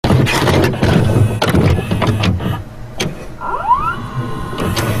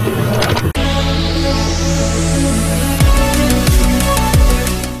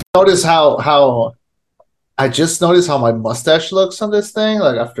Notice how I just noticed how my mustache looks on this thing.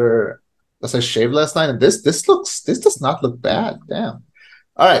 Like after as I shaved last night, and this does not look bad. Damn.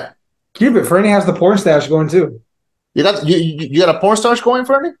 All right, Keep it. Ferny has the porn stash going too. you got a porn stash going,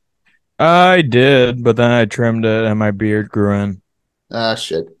 Fernie? I did, but then I trimmed it and my beard grew in. Ah,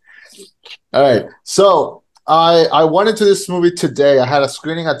 shit. All right, so I went into this movie today. I had a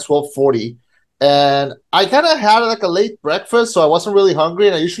screening at 12:40, and I kind of had like a late breakfast, so I wasn't really hungry.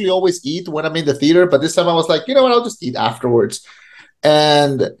 And I usually always eat when I'm in the theater, but this time I was like, you know what? I'll just eat afterwards.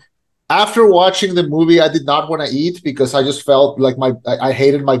 And after watching the movie, I did not want to eat because I just felt like I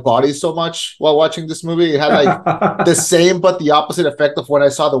hated my body so much while watching this movie. It had like the same but the opposite effect of when I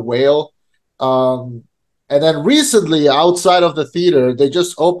saw The Whale. Um, and then recently, outside of the theater, they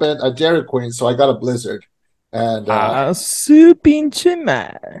just opened a Dairy Queen, so I got a Blizzard. And Souping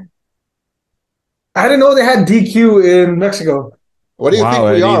Chema. I didn't know they had DQ in Mexico. what do you think we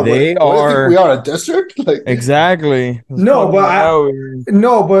Eddie, are? they What do you think are we are? A desert? Like exactly. No,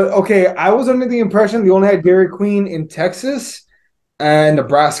 but okay. I was under the impression they only had Dairy Queen in Texas and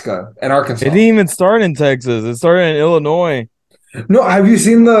Nebraska and Arkansas. It didn't even start in Texas. It started in Illinois. No, have you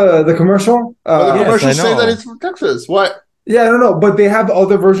seen the commercial? the Yes, commercials I say that know. it's from Texas. What? Yeah, I don't know, but they have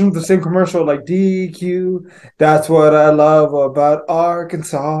other versions of the same commercial, like DQ. That's what I love about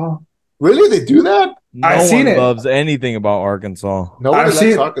Arkansas. Really? They do that? No I've seen one it. loves anything about Arkansas. Nobody I've likes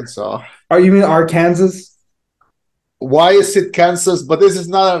seen- Arkansas. Oh, you mean Arkansas? Why is it Kansas? But this is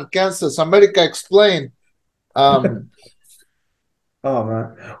not Kansas. America, explain. Oh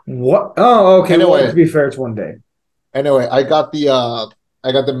man, what? Oh, okay. Anyway. Well, to be fair, it's one day. Anyway, I got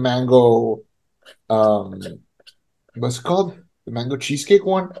the mango. What's it called? The mango cheesecake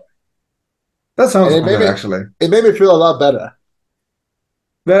one. That sounds And it made good, me- actually. It made me feel a lot better.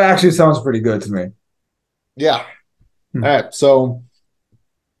 That actually sounds pretty good to me. Yeah. Hmm. All right. So,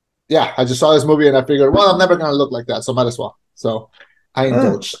 yeah, I just saw this movie and I figured, well, I'm never gonna look like that, so might as well. So, I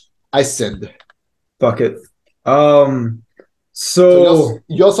indulged. I sinned. Fuck it. So So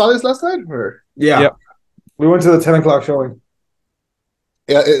y'all saw this last night, or yeah, Yep. we went to the 10 o'clock showing.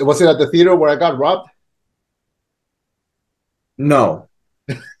 was it at the theater where I got robbed? No,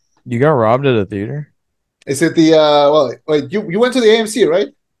 You got robbed at a theater? Is it the well? Wait, you went to the AMC, right?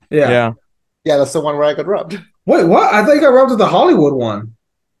 yeah. Yeah, that's the one where I got robbed. Wait, what? I thought you got robbed at the Hollywood one.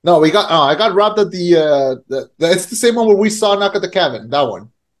 No, I got robbed at the it's the same one where we saw Knock at the Cabin. That one.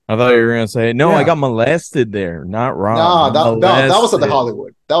 I thought you were gonna say no. I Yeah. got molested there, not No, robbed. that was at the Molested.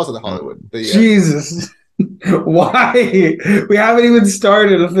 Hollywood. That was at the Hollywood. Jesus, why? We haven't even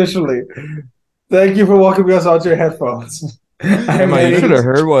started officially. Thank you for welcoming us onto your headphones. Emma, you should have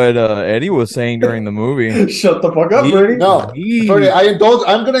heard what Eddie was saying during the movie. Shut the fuck up, He- Brady. No, He, Fernie, I'm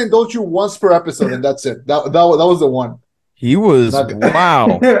gonna indulge you once per episode, and that's it. That was the one. he was Not-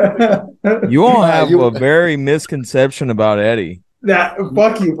 wow. You all have you- a very misconception about Eddie.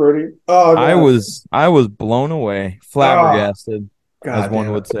 Fuck you, Brady. Oh, no. I was blown away, flabbergasted, God as one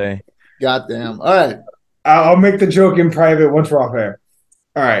damn it. would say. Goddamn. All right. I'll make the joke in private once we're off air.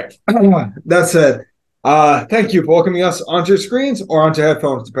 All right. That said, thank you for welcoming us onto your screens or onto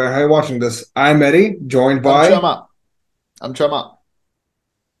headphones, depending on how you're watching this. I'm Eddie, joined by. I'm Chema.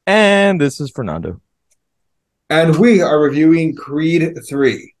 And this is Fernando. And we are reviewing Creed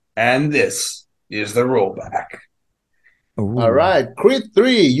 3. And this is the rollback. Ooh. All right, Creed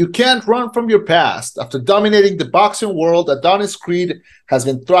 3. You can't run from your past. After dominating the boxing world, Adonis Creed has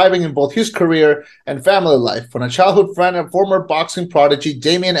been thriving in both his career and family life. When a childhood friend and former boxing prodigy,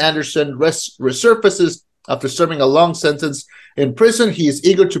 Damian Anderson, resurfaces after serving a long sentence in prison, he is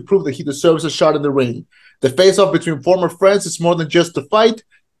eager to prove that he deserves a shot in the ring. The face-off between former friends is more than just a fight.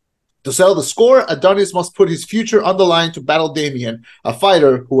 To settle the score, Adonis must put his future on the line to battle Damian, a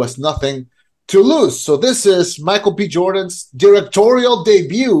fighter who has nothing to lose. So this is Michael B. Jordan's directorial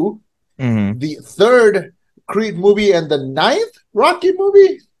debut, Mhm. the third Creed movie and the ninth Rocky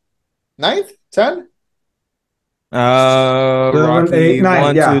movie? Ninth? 10? Rocky 8, 9,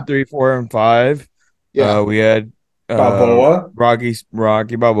 1, yeah. 2, 3, 4, and 5. Yeah. We had Balboa.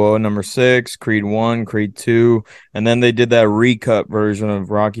 Rocky Balboa number 6, Creed 1, Creed 2, and then they did that recut version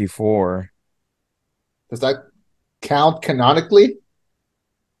of Rocky 4. Does that count canonically?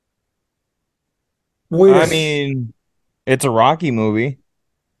 Wait, I mean, it's a Rocky movie.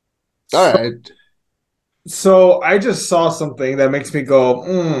 All right. so I just saw something that makes me go,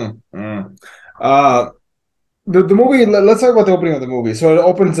 The movie, let's talk about the opening of the movie. So it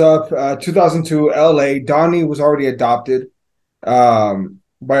opens up 2002 LA. Donnie was already adopted.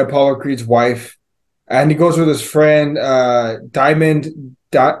 by Apollo Creed's wife, and he goes with his friend Diamond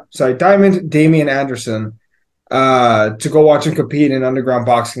Damian Anderson to go watch him compete in an underground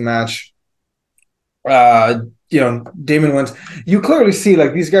boxing match. Damon wins. You clearly see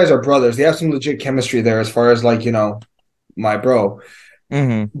like these guys are brothers. They have some legit chemistry there as far as like, my bro.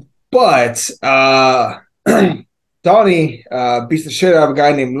 Mm-hmm. But Donnie beats the shit out of a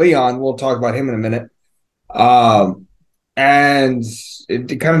guy named Leon. We'll talk about him in a minute. And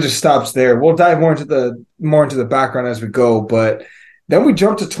it kind of just stops there. We'll dive more into the background as we go, but then we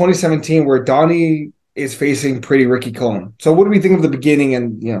jump to 2017 where Donnie is facing Pretty Ricky Cohen. So what do we think of the beginning?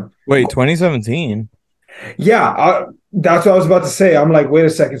 And Wait, 2017? Yeah, that's what I was about to say. I'm like, wait a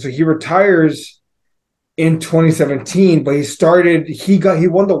second. So he retires in 2017, but he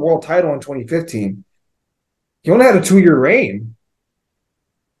won the world title in 2015. He only had a 2-year reign,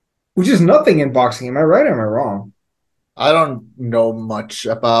 which is nothing in boxing. Am I right or am I wrong? I don't know much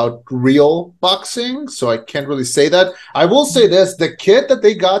about real boxing, so I can't really say that. I will say this: the kid that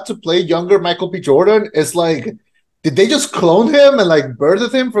they got to play younger Michael B. Jordan is like, did they just clone him and like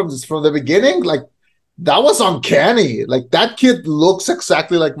birthed him from the beginning? Like, that was uncanny. Like, that kid looks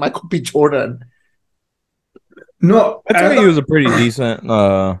exactly like Michael B. Jordan. No, I'd say he was a pretty decent,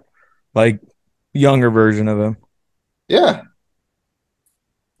 like younger version of him. Yeah.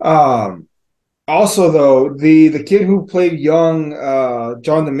 Also, though, the kid who played young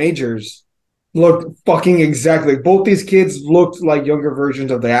John the Majors looked fucking exactly. Both these kids looked like younger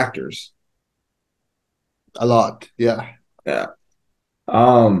versions of the actors. A lot. Yeah. Yeah.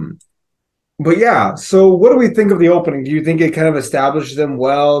 But yeah, so what do we think of the opening? Do you think it kind of established them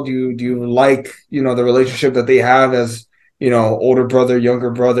well? Do you like, the relationship that they have as, older brother,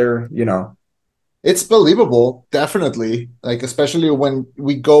 younger brother, It's believable, definitely. Like, especially when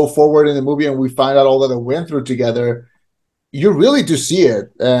we go forward in the movie and we find out all that they went through together, you really do see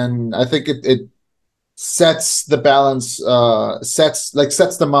it. And I think it sets the balance,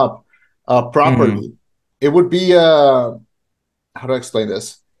 sets them up properly. Mm-hmm. It would be how do I explain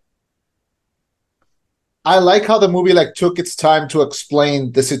this? I like how the movie like took its time to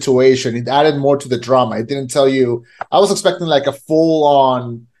explain the situation. It added more to the drama. It didn't tell you. I was expecting like a full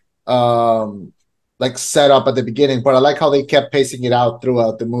on like setup at the beginning, but I like how they kept pacing it out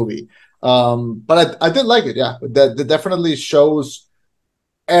throughout the movie. But I did like it. Yeah, that definitely shows.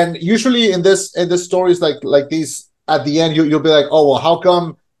 And usually in this stories like these at the end, you'll be like, oh well, how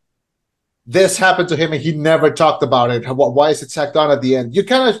come this happened to him and he never talked about it? Why is it tacked on at the end? You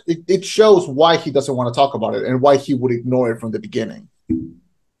kind of it shows why he doesn't want to talk about it and why he would ignore it from the beginning.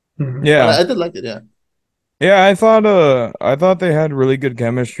 Yeah, But I did like it. Yeah, yeah. I thought they had really good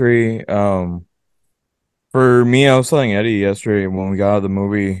chemistry. For me, I was telling Eddie yesterday when we got out of the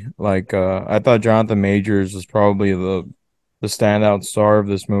movie, like I thought Jonathan Majors was probably the standout star of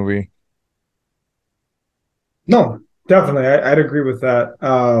this movie. No, definitely, I'd agree with that.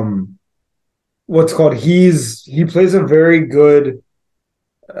 What's called he plays a very good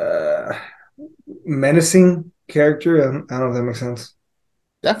uh, menacing character. I don't know if that makes sense.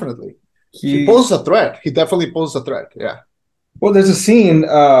 definitely. He He poses a threat. He definitely poses a threat. Yeah, Well, there's a scene,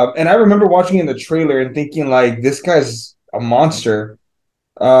 and I remember watching in the trailer and thinking like this guy's a monster.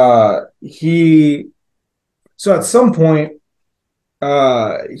 He so at some point,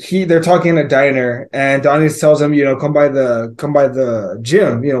 they're talking in a diner, and Donnie tells him, come by the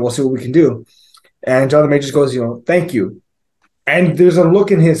gym, we'll see what we can do. And Jonathan Majors goes, thank you. And there's a look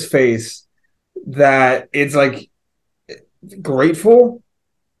in his face that it's like grateful,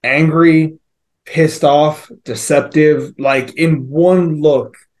 angry, pissed off, deceptive. Like in one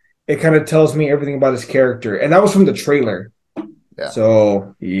look, it kind of tells me everything about his character. And that was from the trailer. yeah.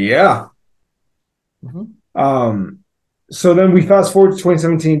 So yeah. Mm-hmm. So then we fast forward to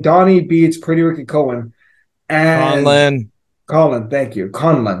 2017. Donnie beats Pretty Ricky Cohen. And Conlon, thank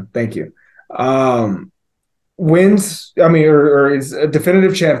you. Wins, or is a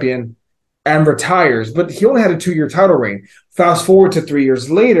definitive champion and retires, but he only had a 2-year title reign. Fast forward to 3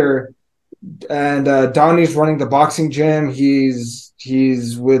 years later, and Donnie's running the boxing gym. He's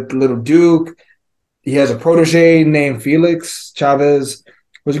with Little Duke. He has a protege named Felix Chavez,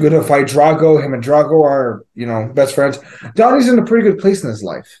 who's going to fight Drago. Him and Drago are, best friends. Donnie's in a pretty good place in his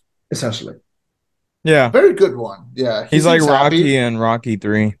life, essentially. Yeah, very good one. Yeah, he's like Rocky happy. and Rocky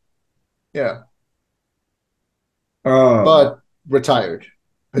 3. Yeah, but retired.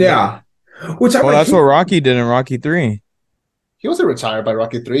 Yeah, that's what Rocky did in Rocky 3. He wasn't retired by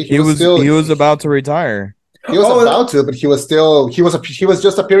Rocky 3. He was about to retire. He was about to, but he was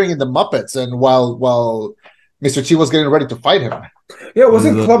just appearing in the Muppets, and while Mr. T was getting ready to fight him. Yeah,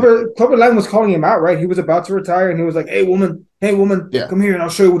 wasn't Clubber Lang was calling him out, right? He was about to retire, and he was like, "Hey, woman, Hey, woman, Yeah, come here and I'll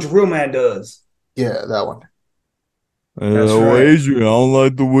show you what a real man does. yeah, that one. That's Oh, right. Adrian, I don't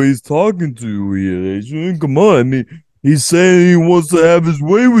like the way he's talking to you here, Adrian. Come on, I mean, he's saying he wants to have his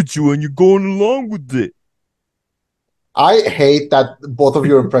way with you, and you're going along with it. I hate that both of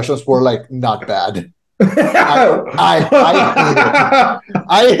your impressions were like not bad. I hate it.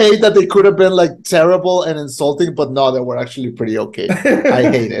 I hate that they could have been like terrible and insulting, but no, they were actually pretty okay. I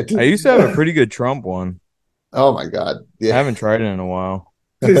hate it. I used to have a pretty good Trump one. Oh my god. I Yeah. haven't tried it in a while.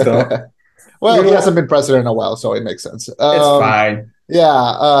 Please don't. We Well, he hasn't don't. been president in a while, so it makes sense. It's fine.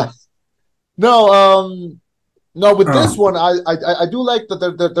 Yeah. No. No, with this Oh. one, I do like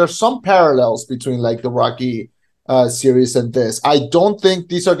that there's some parallels between like the Rocky series and this. I don't think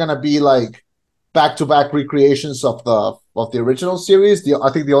these are gonna be like back to back recreations of the original series. I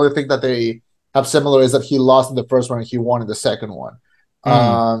think the only thing that they have similar is that he lost in the first one and he won in the second one.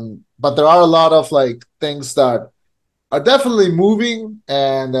 Mm. But there are a lot of like things that are definitely moving,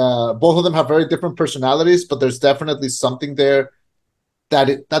 and both of them have very different personalities. But there's definitely something there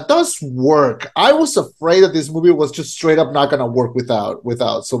that does work. I was afraid that this movie was just straight up not gonna work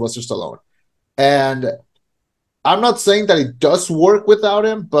without Sylvester Stallone, and I'm not saying that it does work without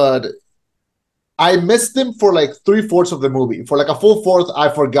him, but I missed him for like 3/4 of the movie. For like a full fourth, I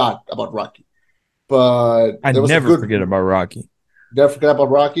forgot about Rocky. But I there was a never good. forget about Rocky. Never forget about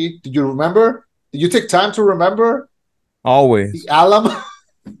Rocky. Did you remember? Did you take time to remember the Always. alum?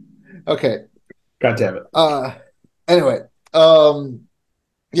 Okay. God damn it. Anyway, um,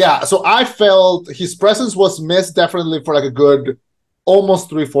 yeah. So I felt his presence was missed definitely for like a good almost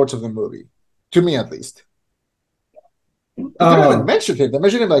 3/4 of the movie, to me at least. They didn't even Um, mention him. They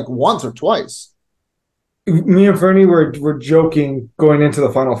mentioned him like once or twice. Me and Fernie were joking going into the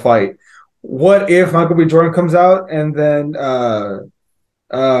final fight. What if Michael B. Jordan comes out and then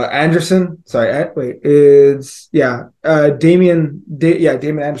Anderson? Sorry, wait, it's Damien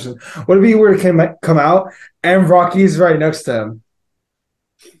Anderson. What if he were to come out and Rocky's right next to him,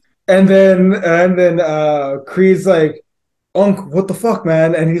 and then Creed's like, Unc, what the fuck,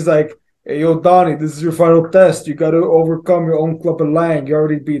 man? And he's like, hey, yo, Donnie, this is your final test. You got to overcome your own club of Lang. You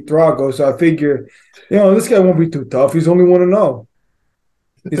already beat Drago, so I figure, this guy won't be too tough. He's only 1-0.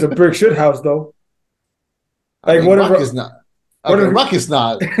 He's a brick shit house, though. I Like, mean, whatever. Rocky's not. What Okay, if, Rocky's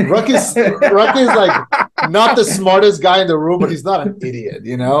not. Rocky's like not the smartest guy in the room, but he's not an idiot.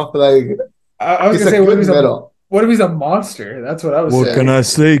 Like I was he's gonna a say, good middle. what if he's a monster? That's what I was What Yeah. can saying. I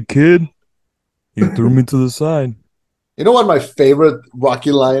say, kid? You threw me to the side. You know what my favorite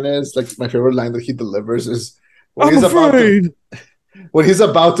Rocky line is? Like my favorite line that he delivers is when I'm he's about to afraid.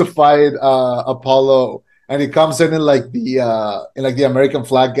 fight Apollo, and he comes in like the American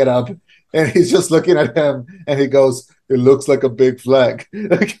flag get up, and he's just looking at him and he goes, it looks like a big flag.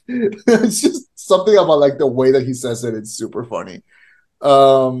 Like, it's just something about like the way that he says it. It's super funny.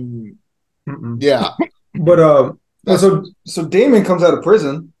 Um, Mm-mm. yeah, But that's so Damon comes out of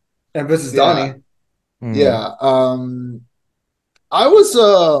prison and visits yeah, Donnie. Mm. yeah. I was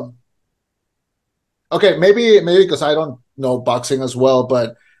okay, maybe because I don't know boxing as well,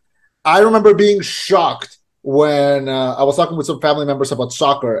 but I remember being shocked when I was talking with some family members about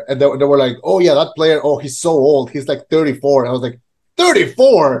soccer, and they were like, "Oh yeah, that player. Oh, he's so old. He's like 34." And I was like,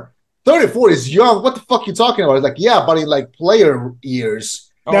 "34? 34 is young. What the fuck are you talking about?" It's like, "Yeah, but in like player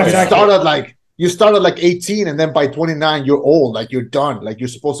years, Oh, That's you yeah. accurate. started like 18, and then by 29, you're old. Like you're done. Like you're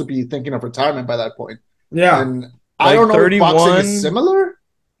supposed to be thinking of retirement by that point." Yeah. And I Like don't know if boxing is 31, similar.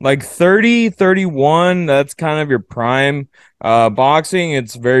 like 30, 31. That's kind of your prime. Boxing,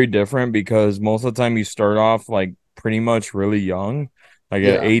 it's very different because most of the time you start off like pretty much really young, like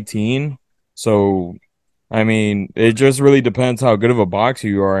at Yeah, 18. So, I mean, it just really depends how good of a boxer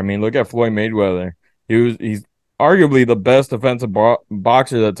you are. I mean, look at Floyd Mayweather. He's arguably the best defensive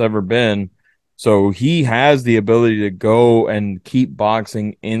boxer that's ever been. So he has the ability to go and keep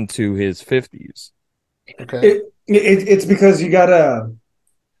boxing into his 50s. okay, It's because you gotta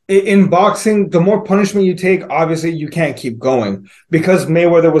in boxing, the more punishment you take, obviously you can't keep going because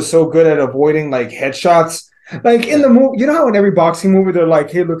Mayweather was so good at avoiding like headshots. Like in yeah, the movie, you know how in every boxing movie they're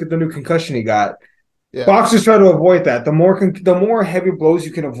like, "Hey, look at the new concussion he got." yeah. Boxers try to avoid that. The more heavy blows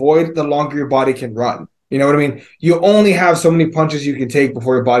you can avoid, the longer your body can run. You know what I mean? You only have so many punches you can take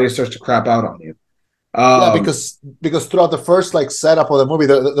before your body starts to crap out on you. Yeah, Um, because throughout the first like setup of the movie,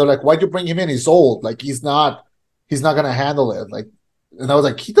 they're like, "Why'd you bring him in? He's old. Like he's not gonna handle it." Like, and I was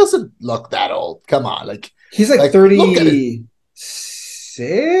like, "He doesn't look that old. Come on, he's like look at it."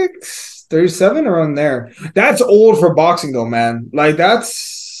 36, 37 around there. That's old for boxing though, man. Like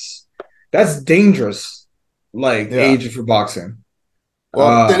that's dangerous. Like Yeah, age for boxing.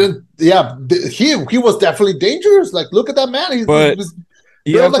 Well, didn't he was definitely dangerous. Like, look at that man. He But was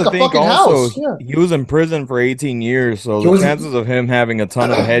you built have like to a think fucking also house. Yeah. he was in prison for 18 years, so He the was, chances of him having a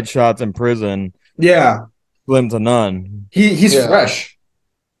ton of headshots in prison yeah, slim to none. he's Yeah. fresh.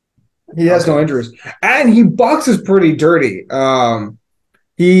 He has no Okay. injuries, and he boxes pretty dirty.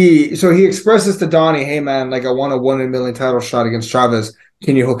 He expresses to Donnie, "Hey man, like I want a 1 in a million title shot against Chavez.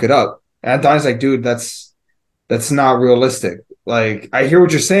 Can you hook it up?" And Donnie's like, "Dude, that's not realistic. Like I hear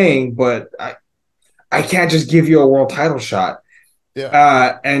what you're saying, but I can't just give you a world title shot."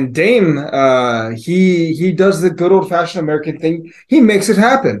 Yeah. And Dame, he does the good old fashioned American thing. He makes it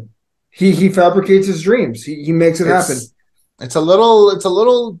happen. He fabricates his dreams. He makes it happen. It's a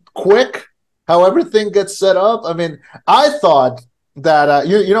little quick how everything gets set up. I mean, I thought that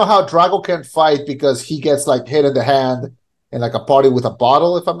you know how Drago can't fight because he gets like hit in the hand in like a party with a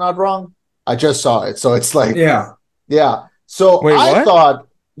bottle, if I'm not wrong. I just saw it. So it's like, Yeah. yeah. So Wait, I what? thought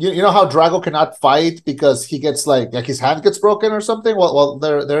you know how Drago cannot fight because he gets like his hand gets broken or something. Well,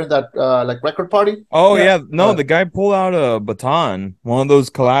 they're in that like record party. Oh Yeah. yeah, no, Uh, the guy pulled out a baton, one of those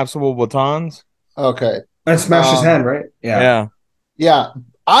collapsible batons. okay. And smash his Um, hand, right? Yeah. Yeah. Yeah,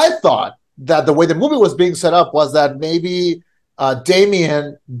 I thought that the way the movie was being set up was that maybe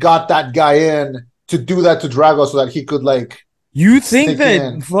Damien got that guy in to do that to Drago so that he could like You think sneak that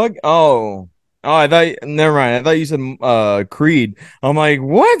in. fuck oh I thought never mind. I thought you said Creed. I'm like,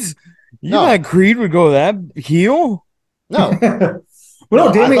 what? You No, thought Creed would go that heel? no, Well, no.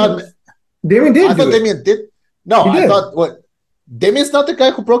 no, Damien I did thought do it. Damien did. No, He I did. thought what Damien's not the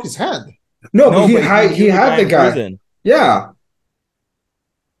guy who broke his hand, No, but No, but he he knew the had guy the in guy. prison. Yeah.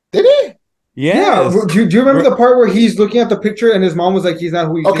 did he? Yeah. Yes. Do you remember the part where he's looking at the picture and his mom was like, he's not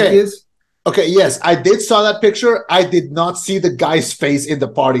who you think he Okay, is? okay, yes, I did saw that picture. I did not see the guy's face in the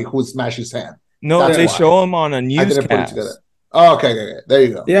party who smashed his hand. No, That's they Yeah. why show him on a I didn't put it together. newscast. Oh, okay, okay, okay. There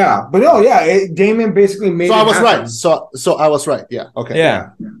you go. Yeah. But no, yeah, Damien basically So made I it was right. happen. So I was right. Yeah. Okay. Yeah.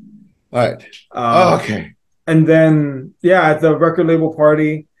 Yeah. All right. Um, Okay. and then, yeah, at the record label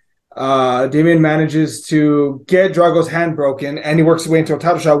party, Damien manages to get Drago's hand broken and he works his way into a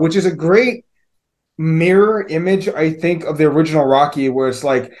title shot, which is a great mirror image, I think, of the original Rocky, where it's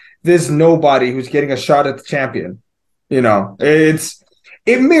like this nobody who's getting a shot at the champion. You know,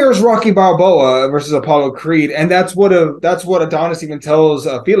 it mirrors Rocky Balboa versus Apollo Creed, and that's what Adonis even tells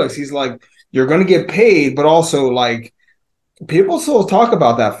Felix. He's like, "You're going to get paid, but also like people still talk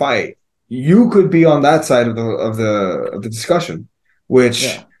about that fight. You could be on that side of the discussion." Which,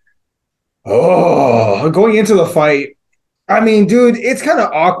 Yeah. oh, going into the fight, I mean, dude, it's kind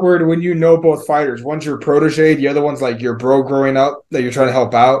of awkward when you know both fighters. One's your protege, the other one's like your bro growing up that you're trying to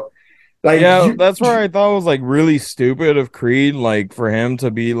help out. Like Yeah, you, that's where I thought it was like really stupid of Creed, like for him to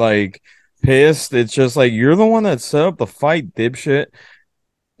be like pissed. It's just like you're the one that set up the fight, dipshit.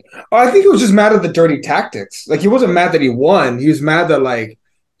 I think he was just mad at the dirty tactics. Like he wasn't mad that he won. He was mad that like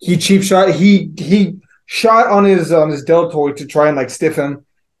he cheap shot. He shot on his deltoid to try and like stiff him.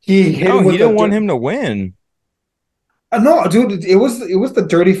 He hit No, him he with didn't want the him to win. no, dude. It was the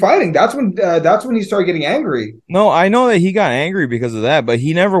dirty fighting. That's when he started getting angry. No, I know that he got angry because of that, but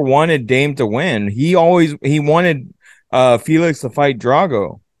he never wanted Dame to win. He wanted Felix to fight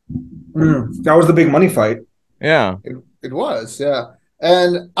Drago. That was the big money fight. Yeah. It was. Yeah.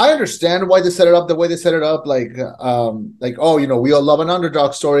 And I understand why they set it up the way they set it up. Like oh, we all love an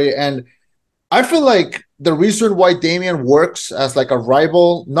underdog story, and I feel like the reason why Damien works as like a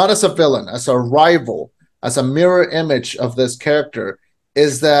rival, not as a villain, as a rival, as a mirror image of this character,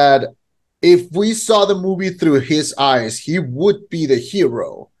 is that if we saw the movie through his eyes, he would be the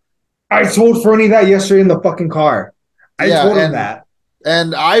hero. I told Ferny that yesterday in the fucking car. I Yeah, told him and that.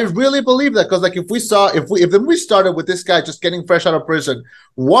 and I really believe that because like if the movie started with this guy just getting fresh out of prison,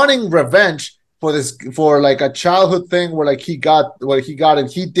 wanting revenge for like a childhood thing where like he got what he got and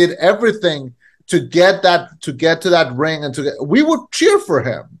he did everything to get to that ring and we would cheer for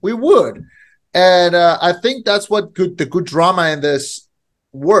him. We would. And I think that's what the good drama in this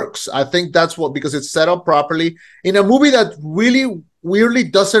works. I think that's what because it's set up properly in a movie that really weirdly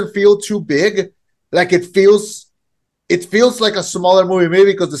doesn't feel too big. Like it feels like a smaller movie,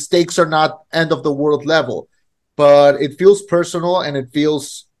 maybe because the stakes are not end of the world level, but it feels personal and it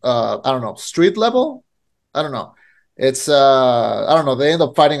feels I don't know, street level. I don't know. It's I don't know. They end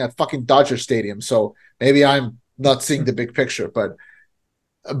up fighting at fucking Dodger Stadium, so maybe I'm not seeing the big picture, but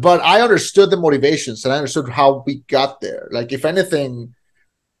I understood the motivations and I understood how we got there. Like if anything,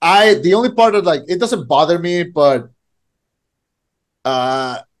 the only part of like it doesn't bother me, but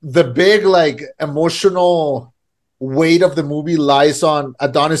the big like emotional weight of the movie lies on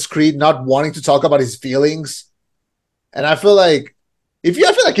Adonis Creed not wanting to talk about his feelings. And I feel like if you,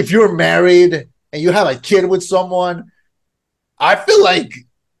 I feel like if you're married and you have a kid with someone, I feel like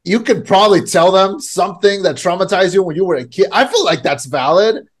you could probably tell them something that traumatized you when you were a kid. I feel like that's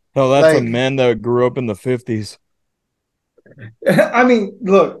valid. Hell, that's a Like, man that grew up in the 50s. I mean,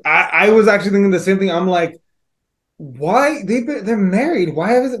 look, I was actually thinking the same thing. I'm like, why they're married?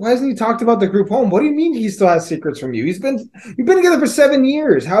 Why hasn't he talked about the group home? What do you mean he still has secrets from you? You've been together for 7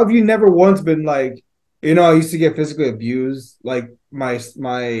 years. How have you never once been like, I used to get physically abused. Like my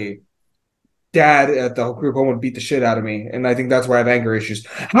dad at the group home would beat the shit out of me, and I think that's why I have anger issues.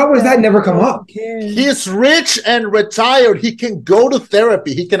 How has that Dad never come don't up? care. he's rich and retired. He can go to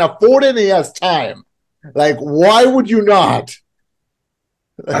therapy. He can afford it and he has time. Like, why would you not?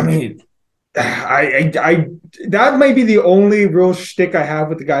 I Like, mean, I that might be the only real shtick I have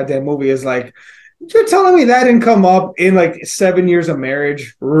with the goddamn movie is like, you're telling me that didn't come up in like 7 years of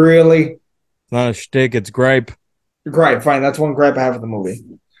marriage? Really? It's not a shtick, it's gripe. Great, fine. That's one gripe I have with the movie.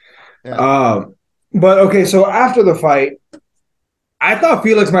 yeah. Um, but okay, so after the fight, I thought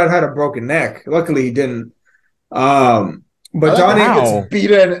Felix might have had a broken neck. Luckily, he didn't. I But like that he Donnie, gets How?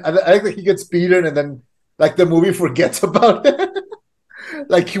 beaten. I like that he gets beaten and then like the movie forgets about it.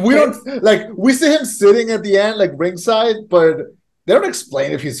 Like we it's, don't like we see him sitting at the end like ringside, but they don't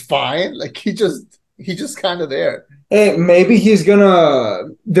explain if he's fine. Like he just kind of there. hey, maybe he's gonna.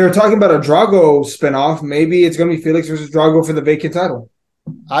 They're talking about a Drago spinoff. Maybe it's gonna be Felix versus Drago for the vacant title.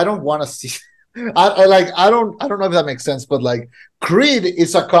 I don't want to see. I don't know if that makes sense, but like Creed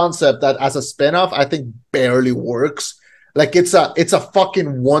is a concept that as a spinoff I think barely works. Like it's a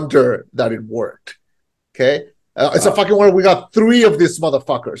fucking wonder that it worked. Okay, it's a Uh, fucking wonder we got three of these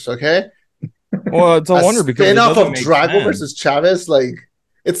motherfuckers. Okay, Well, it's a a wonder because it spinoff doesn't of make Drago sense. versus Chavez. Like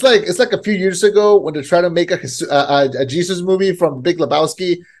it's like a few years ago when they're trying to make a Jesus movie from Big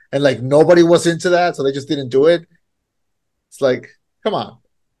Lebowski, and like nobody was into that, so they just didn't do it. It's like, come on.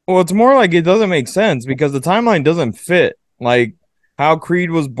 Well, it's more like it doesn't make sense because the timeline doesn't fit. Like how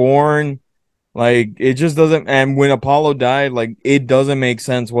Creed was born, like it just doesn't. And when Apollo died, like it doesn't make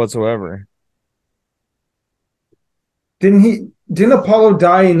sense whatsoever. didn't Apollo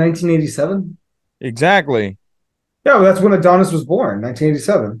die in 1987? Exactly. Yeah, well, that's when Adonis was born,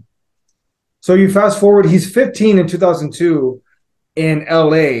 1987. So you fast forward, he's 15 in 2002 in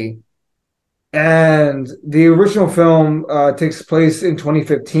LA, and the original film takes place in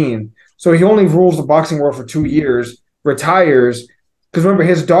 2015. So he only rules the boxing world for 2 years, retires, because remember,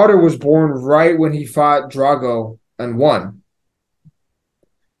 his daughter was born right when he fought Drago and won.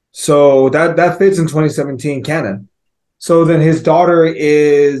 So that fits in 2017 canon. So then his daughter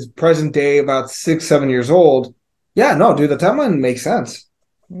is present day, about 6, 7 years old. Yeah, no, dude, the timeline makes sense.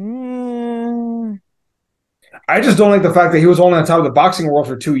 Mm, I just don't like the fact that he was only on top of the boxing world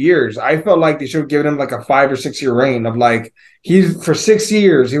for 2 years. I felt like they should have given him like a 5 or 6 year reign of like he's for 6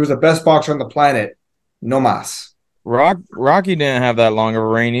 years he was the best boxer on the planet. No mas. Rocky didn't have that long of a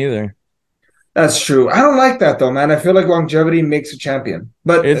reign either. That's true. I don't like that though, man. I feel like longevity makes a champion.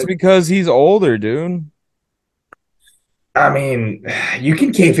 But It's because he's older, dude. I mean, you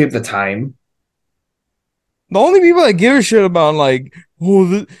can kayfabe the time. The only people that give a shit about like,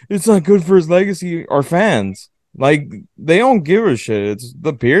 oh, it's not good for his legacy are fans. Like they don't give a shit. It's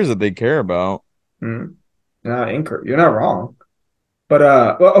the peers that they care about. Mm, no, Inker, you're not wrong. But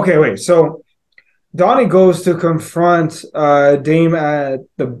well, okay, wait. So Donnie goes to confront Dame at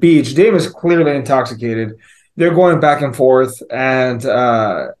the beach. Dame is clearly intoxicated. They're going back and forth, and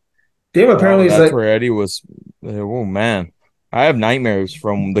Dame Oh, apparently is that's like, where Eddie was. Oh man, I have nightmares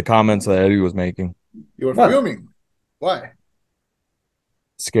from the comments that Eddie was making. You were "What?" fuming. Why?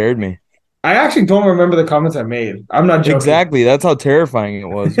 It scared me. I actually don't remember the comments I made. I'm not joking. Exactly. That's how terrifying it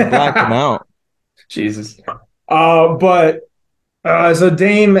was. You blacked him out. Jesus. But so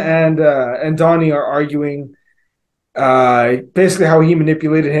Dame and Donnie are arguing. Basically how he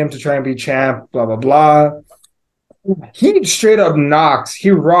manipulated him to try and be champ. Blah blah blah. He straight up knocks.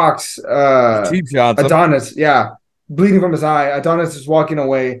 He rocks Cheap shots him. Adonis. Yeah, bleeding from his eye. Adonis is walking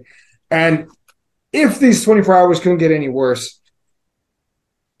away, and if these 24 hours couldn't get any worse,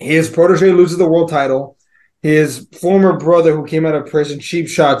 his protege loses the world title. His former brother, who came out of prison, cheap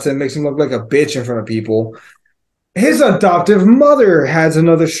shots and makes him look like a bitch in front of people. His adoptive mother has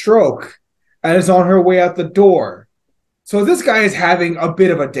another stroke and is on her way out the door. So this guy is having a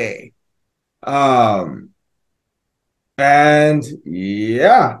bit of a day. Um, and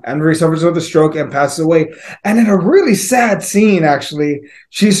yeah, Anne-Marie suffers with a stroke and passes away. And in a really sad scene, actually,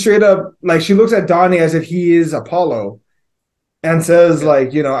 she straight up, like, she looks at Donnie as if he is Apollo and says, Yeah,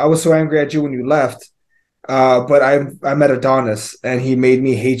 like, I was so angry at you when you left. But I met Adonis and he made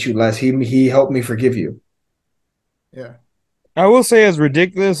me hate you less. He helped me forgive you. yeah. I will say, as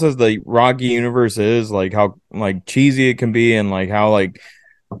ridiculous as the Rocky universe is, like how like cheesy it can be, and like how like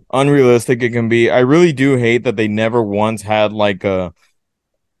unrealistic it can be. I really do hate that they never once had like a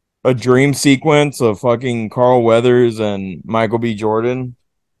dream sequence of fucking Carl Weathers and Michael B. Jordan.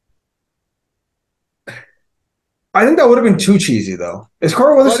 I think that would have been too cheesy, though. Is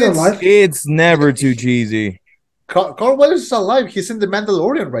Carl Weathers But still it's alive? It's never too cheesy. Carl Weathers is alive. He's in the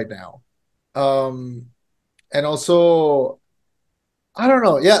Mandalorian right now. Um, and also I don't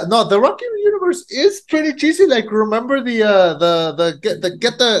know. Yeah, no, the Rocky universe is pretty cheesy. Like, remember the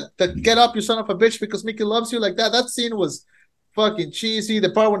get up, you son of a bitch, because Mickey loves you, like that. That scene was fucking cheesy. The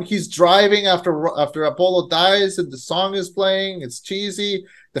part when he's driving after Apollo dies and the song is playing, it's cheesy.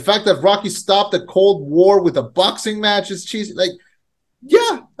 The fact that Rocky stopped the Cold War with a boxing match is cheesy. Like,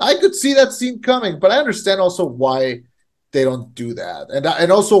 yeah, I could see that scene coming, but I understand also why they don't do that,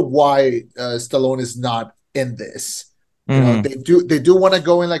 and also why Stallone is not in this. You know, Hmm. they do want to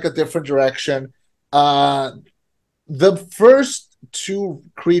go in like a different direction. Uh, the first two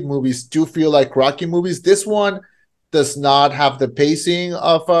Creed movies do feel like Rocky movies. This one does not have the pacing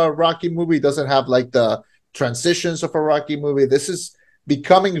of a Rocky movie. It doesn't have like the transitions of a Rocky movie. This is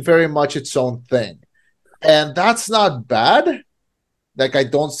becoming very much its own thing, and that's not bad. Like, I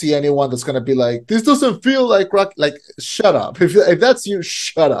don't see anyone that's gonna be like, this doesn't feel like rock. Like, shut up. If that's you,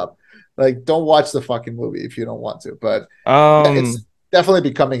 shut up. Like, don't watch the fucking movie if you don't want to. But yeah, it's Um, definitely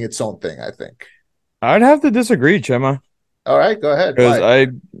becoming its own thing, I think. I'd have to disagree, Chema, All right, go ahead. because Why? I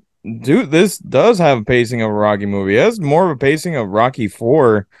do. This does have a pacing of a Rocky movie. It has more of a pacing of Rocky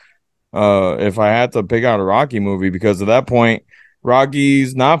Four. If I had to pick out a Rocky movie, because at that point,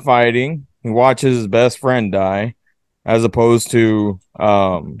 Rocky's not fighting. He watches his best friend die, as opposed to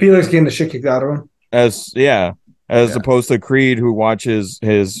Felix getting the shit kicked out of him. as yeah, as Yeah. opposed to Creed, who watches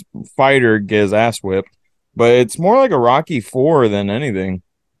his fighter get his ass whipped. But it's more like a Rocky Four than anything.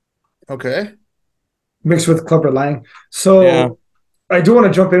 Okay. Mixed with Clubber Lang. Yeah. So I do want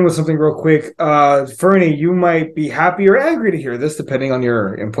to jump in with something real quick. Fernie, you might be happy or angry to hear this, depending on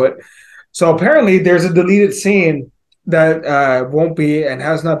your input. So apparently, there's a deleted scene that won't be and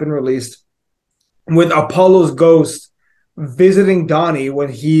has not been released with Apollo's ghost visiting Donnie when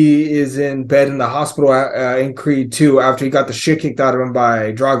he is in bed in the hospital in Creed 2 after he got the shit kicked out of him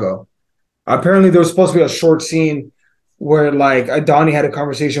by Drago. Apparently, there was supposed to be a short scene where like Donnie had a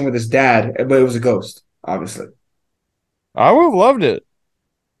conversation with his dad, but it was a ghost, obviously. I would have loved it.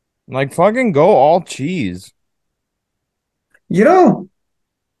 Like fucking go all cheese. You know,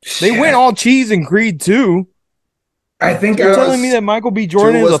 They went shit. all cheese in Creed 2. I think You're telling me that Michael B. Two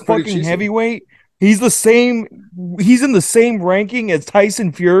Jordan is was a pretty fucking cheesy. heavyweight? He's the same he's in the same ranking as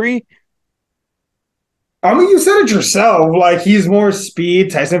Tyson Fury? I mean, you said it yourself. Like he's more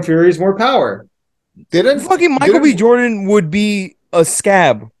speed, Tyson Fury's more power. Didn't Fucking Michael B. didn't Jordan would be a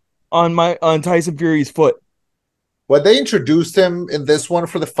scab on Tyson Fury's foot. when they introduced him in this one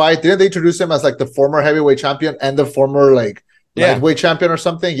for the fight, didn't they introduce him as like the former heavyweight champion and the former like Yeah. lightweight champion or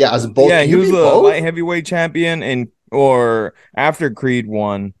something? Yeah, as both. Yeah, Can he you was be the both? light heavyweight champion and or after Creed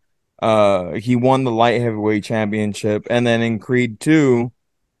 1, he won the light heavyweight championship, and then in Creed 2,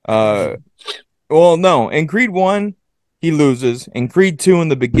 uh well, no, in Creed 1, he loses. In Creed 2, in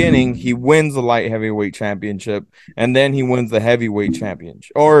the beginning, he wins the light heavyweight championship, and then he wins the heavyweight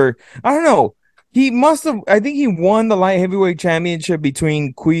championship. Or, I don't know. He must have, I think he won the light heavyweight championship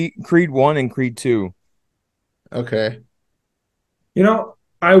between Creed 1 and Creed 2. Okay. You know,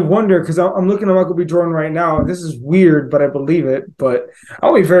 I wonder because I'm looking at Michael B. Jordan right now. This is weird, but I believe it. But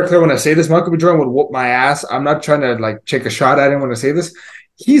I'll be very clear when I say this. Michael B. Jordan would whoop my ass. I'm not trying to like take a shot at him when I say this.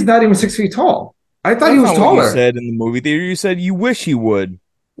 He's not even 6 feet tall. I thought he That's was not what you taller. said in the movie theater. You said you wish he would.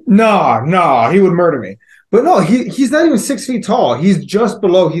 No, no, he would murder me. But no, he's not even 6 feet tall. He's just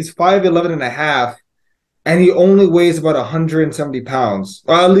below. He's 5'11" and a half, and he only weighs about 170 pounds.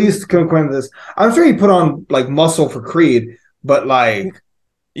 Or at least according to this. I'm sure he put on like muscle for Creed, but like I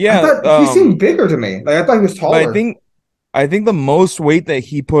Yeah, thought he seemed bigger to me. Like I thought he was but taller. I think the most weight that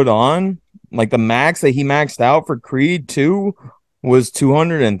he put on, like the max that he maxed out for Creed 2 was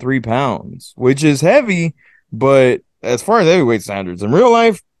 203 pounds, which is heavy, but as far as heavyweight standards in real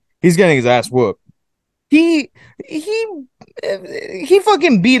life, he's getting his ass whooped. He he he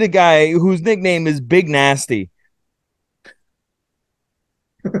fucking beat a guy whose nickname is Big Nasty.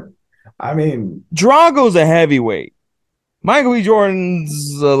 I mean, Drago's a heavyweight. Michael B.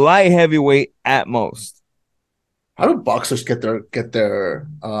 Jordan's a light heavyweight at most. How do boxers get their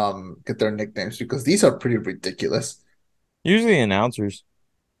nicknames? Because these are pretty ridiculous. Usually announcers.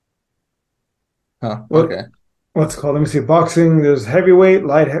 Huh. what Okay. what's it called? Let me see. Boxing. There's heavyweight,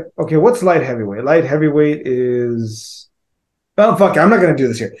 okay. What's light heavyweight? Light heavyweight is. Oh fuck it, I'm not gonna do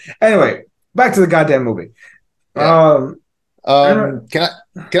this here. Anyway, back to the goddamn movie. Yeah. Um,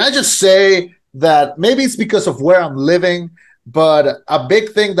 Can I just say that maybe it's because of where I'm living, but a big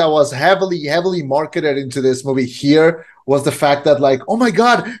thing that was heavily marketed into this movie here was the fact that, like, oh my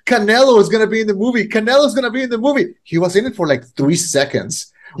God, Canelo is gonna be in the movie. Canelo's gonna be in the movie. He was in it for like 3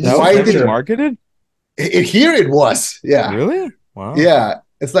 seconds. That was Why heavily did marketed? here it was? Yeah. Really? Wow. Yeah.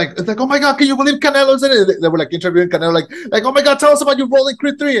 It's like, oh my God, can you believe Canelo's in it? They were like interviewing Canelo, like, oh my God, tell us about your role in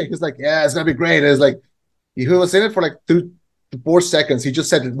Creed 3. And he's like, yeah, it's gonna be great. And it's like he was in it for like 2 to 4 seconds. He just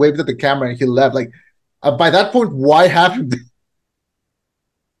said, waved at the camera, and he left. Like, by that point, why have him?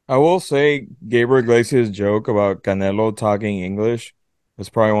 I will say Gabriel Iglesias' joke about Canelo talking English is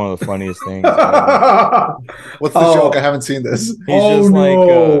probably one of the funniest things ever. What's the joke? I haven't seen this. He's oh just like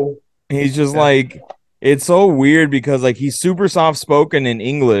no. he's just like it's so weird because like he's super soft spoken in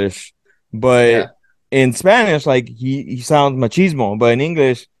English, but Yeah. in Spanish like he sounds machismo, but in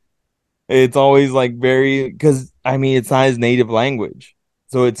English it's always like very because I mean it's not his native language,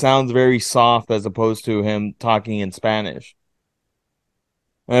 so it sounds very soft as opposed to him talking in Spanish.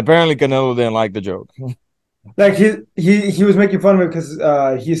 And apparently Canelo didn't like the joke. Like he was making fun of it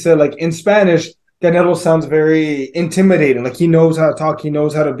because he said like in Spanish, Canelo sounds very intimidating. Like he knows how to talk, he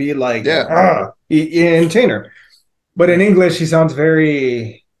knows how to be like Yeah. entertainer. But in English, he sounds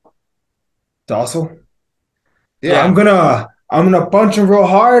very docile. Yeah. I'm gonna punch him real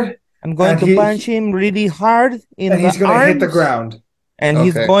hard, I'm going and to punch him really hard in he's the gonna hit the arms, ground. and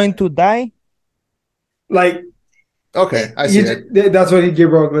he's Okay. going to die. Like Okay. I see it. that's what he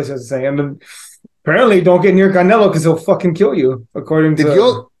Gabriel Iglesias is saying. And then, apparently, don't get near Canelo because he'll fucking kill you. According Did to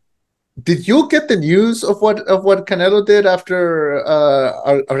you did you get the news of what Canelo did after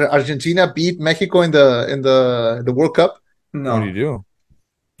Argentina beat Mexico in the World Cup? What do you no. do?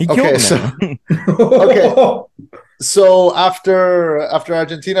 He killed Okay, a so man. okay, so after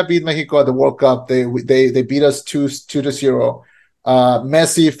Argentina beat Mexico at the World Cup, they beat us 2-0.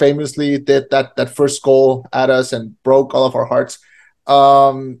 Messi famously did that first goal at us and broke all of our hearts.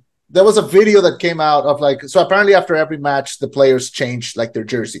 There was a video that came out of like, so apparently after every match the players change like their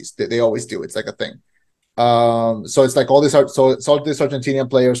jerseys. They always do. It's like a thing. So it's like it's all these Argentinian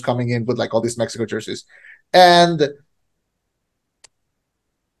players coming in with like all these Mexico jerseys, and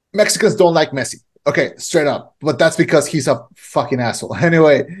Mexicans don't like Messi. Okay, straight up. But that's because he's a fucking asshole.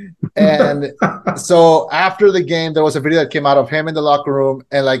 Anyway, and so after the game, there was a video that came out of him in the locker room,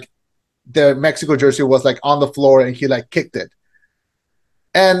 and like the Mexico jersey was like on the floor, and he like kicked it.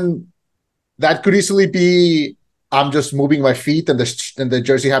 And that could easily be I'm just moving my feet, and the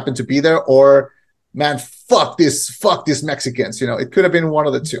jersey happened to be there, or man, fuck these Mexicans. It could have been one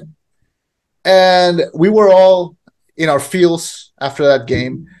of the two. And we were all in our feels after that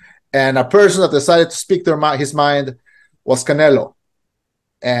game. And a person that decided to speak his mind was Canelo.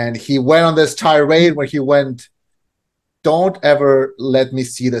 And he went on this tirade where he went, don't ever let me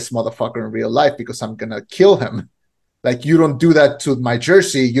see this motherfucker in real life because I'm going to kill him. Like, you don't do that to my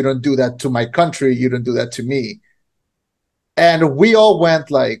jersey. You don't do that to my country. You don't do that to me. And we all went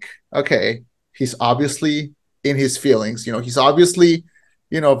like, okay, he's obviously in his feelings. He's obviously,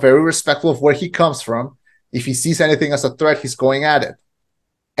 very respectful of where he comes from. If he sees anything as a threat, he's going at it.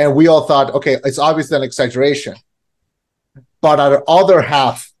 And we all thought, okay, it's obviously an exaggeration. But our other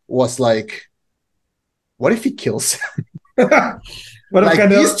half was like, what if he kills him? What if Like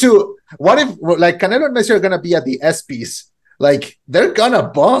these two, what if like Canelo and Messi are gonna be at the ESPYs? Like they're gonna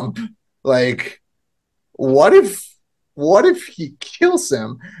bump. Like, what if he kills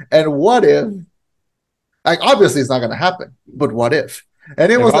him? And what if, like, obviously it's not gonna happen, but what if?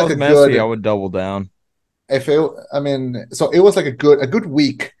 And it If was I like was a Messi, I good, would double down. so it was like a good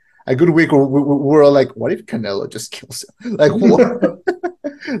week. A good week where we were all like, what if Canelo just kills him? Like what?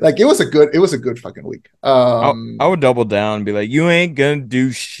 Like it was a good fucking week. I would double down and be like, you ain't gonna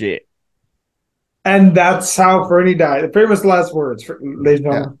do shit. and that's how Ferny died. The famous last words, ladies and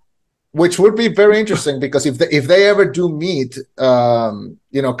Yeah. gentlemen. Which would be very interesting because if they ever do meet,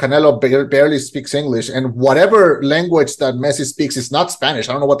 Canelo barely speaks English, and whatever language that Messi speaks is not Spanish.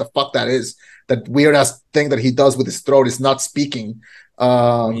 I don't know what the fuck that is. That weird ass thing that he does with his throat is not speaking.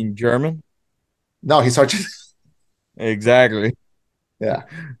 I mean, German? No, he's Argentine. Exactly. Yeah.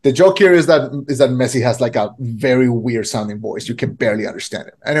 The joke here is that Messi has like a very weird sounding voice. You can barely understand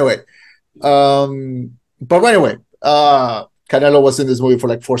it. Anyway, but anyway, Canelo was in this movie for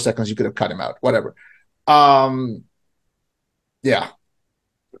like 4 seconds. You could have cut him out. Whatever. Yeah.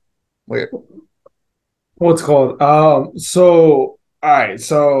 Weird. What's it called? So all right,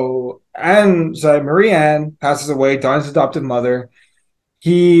 so Marie Anne passes away, Don's adopted mother.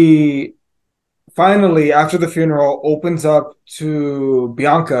 He finally, after the funeral, opens up to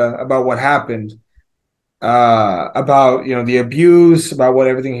Bianca about what happened, about the abuse, about what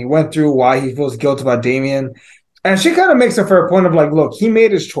everything he went through, why he feels guilt about Damien, and she kind of makes a fair point of like, look, he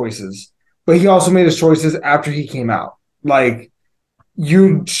made his choices, but he also made his choices after he came out. Like,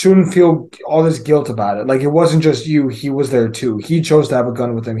 you shouldn't feel all this guilt about it. Like, it wasn't just you; he was there too. He chose to have a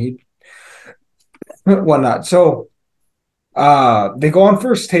gun with him. He whatnot. So, they go on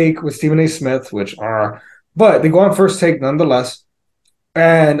first take with Stephen A. Smith, but they go on first take nonetheless.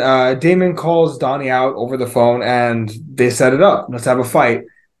 And Damon calls Donnie out over the phone, and they set it up. Let's have a fight.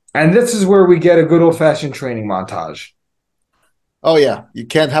 And this is where we get a good old fashioned training montage. Oh yeah, you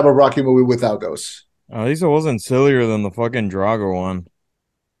can't have a Rocky movie without those. At least it wasn't sillier than the fucking Drago one.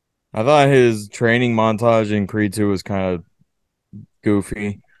 I thought his training montage in Creed 2 was kind of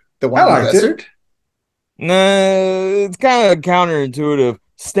goofy. The I one in the liked it. desert. Nah, it's kind of counterintuitive.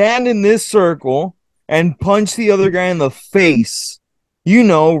 Stand in this circle and punch the other guy in the face. You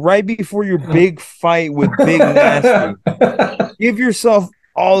know, right before your big fight with Big Nasty. Give yourself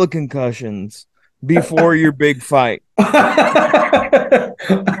all the concussions before your big fight.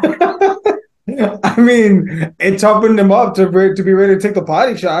 I mean, it toughened him up to be ready to take the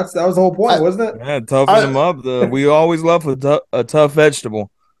potty shots. That was the whole point, wasn't it? Yeah, toughen them up. We always love a tough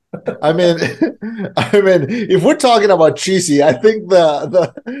vegetable. I mean, if we're talking about cheesy, I think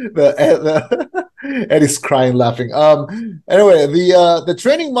the Eddie's crying laughing. Anyway, the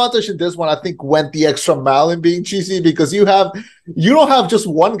training montage in this one I think went the extra mile in being cheesy because you don't have just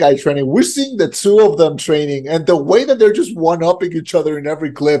one guy training. We're seeing the two of them training, and the way that they're just one-upping each other in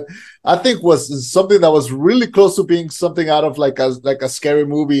every clip, I think was something that was really close to being something out of like a scary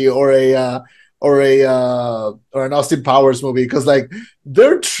movie or an Austin Powers movie because like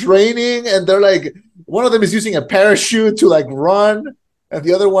they're training and they're like one of them is using a parachute to like run and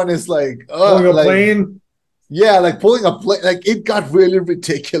the other one is like pulling a plane. Yeah, like pulling a plane. Like it got really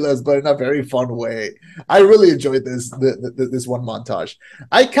ridiculous, but in a very fun way. I really enjoyed this one montage.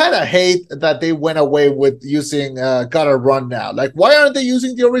 I kind of hate that they went away with using "Gotta Run Now." Like, why aren't they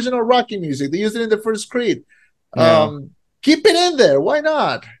using the original Rocky music? They used it in the first Creed. Yeah. Keep it in there. Why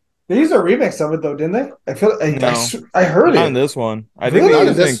not? They used a remix of it though, didn't they? No. I heard Not it in this one. I Really? think they Not in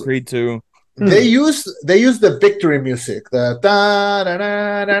used it this- in Creed 2. They used the victory music. The da, da,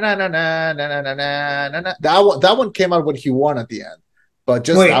 da, da, da, da, da, da, da, da, da. That one came out when he won at the end, but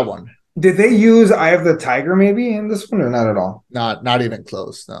just Wait. that one. Did they use "Eye of the Tiger" maybe in this one or not at all? Not even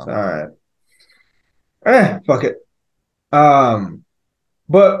close. No. All right. Fuck it.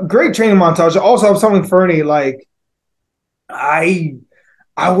 But great training montage. Also, I was telling Ferny, like, I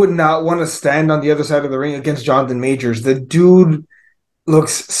would not want to stand on the other side of the ring against Jonathan Majors. The dude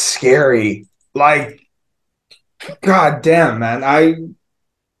looks scary. Like, god damn, man.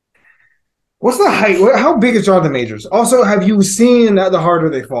 What's the height? How big is Jonathan Majors? Also, have you seen The Harder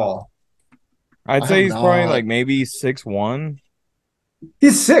They Fall? I'd I say have he's probably not. like maybe 6'1".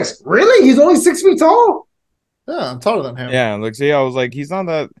 He's 6. Really? He's only 6 feet tall? Yeah, I'm taller than him. Yeah, look, see, I was like, he's not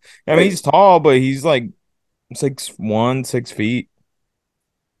that. I mean, Wait. he's tall, but he's like 6'1", 6 feet.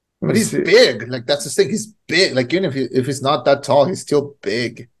 But he's big. Like that's the thing. He's big. Like even if he's not that tall, he's still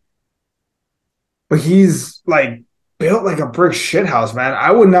big. But he's like built like a brick shithouse, man.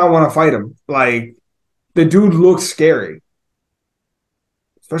 I would not want to fight him. Like, the dude looks scary,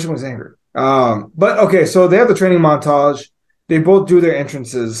 especially when he's angry. But okay, so they have the training montage. They both do their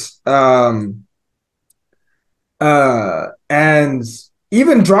entrances. And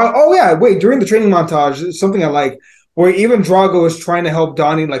even Drago. Oh yeah, wait. During the training montage, something I like, where even Drago is trying to help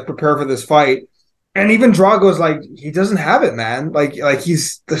Donnie like prepare for this fight, and even Drago's like, he doesn't have it, man. Like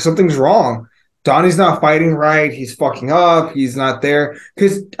something's wrong. Donnie's not fighting right. He's fucking up. He's not there.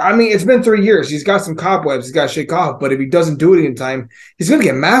 Because, I mean, it's been 3 years. He's got some cobwebs. He's got to shake off. But if he doesn't do it in time, he's going to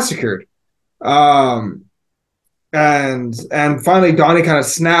get massacred. And finally, Donnie kind of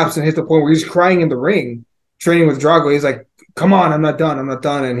snaps and hits the point where he's crying in the ring, training with Drago. He's like, come on, I'm not done. I'm not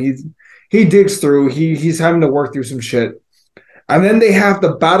done. And he digs through. He's having to work through some shit. And then they have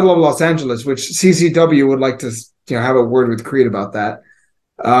the Battle of Los Angeles, which CCW would like to have a word with Creed about that.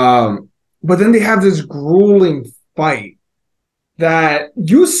 But then they have this grueling fight that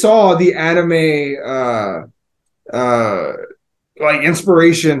you saw the anime like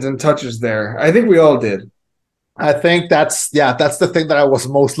inspirations and touches there. I think we all did. I think that's the thing that I was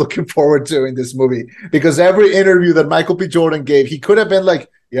most looking forward to in this movie because every interview that Michael B. Jordan gave, he could have been like,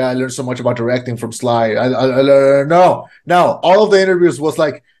 "Yeah, I learned so much about directing from Sly." No. All of the interviews was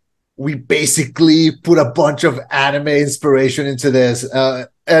like, we basically put a bunch of anime inspiration into this,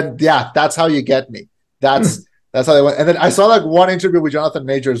 and yeah, that's how you get me. That's That's how they went. And then I saw like one interview with Jonathan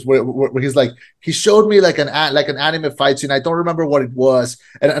Majors where he's like, he showed me like an anime fight scene. I don't remember what it was,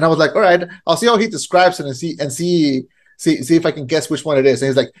 and I was like, all right, I'll see how he describes it and see if I can guess which one it is. And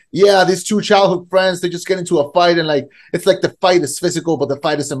he's like, yeah, these two childhood friends, they just get into a fight, and like it's like the fight is physical, but the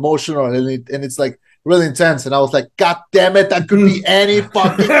fight is emotional, and it's like really intense. And I was like, God damn it, that could be any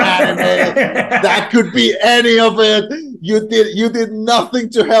fucking anime. That could be any of it. You did nothing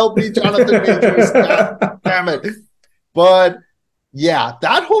to help me, Jonathan Majors. God damn it. But yeah,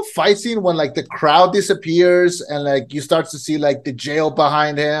 that whole fight scene when like the crowd disappears and like you start to see like the jail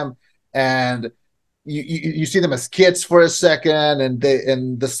behind him, and you see them as kids for a second, and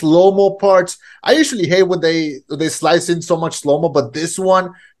the slow-mo parts. I usually hate when they slice in so much slow-mo, but this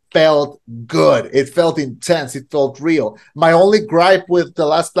one felt good. It felt intense. It felt real. My only gripe with the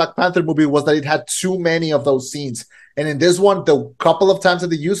last Black Panther movie was that it had too many of those scenes. And in this one, the couple of times that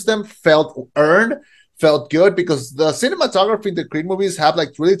they used them felt earned, felt good, because the cinematography in the Creed movies have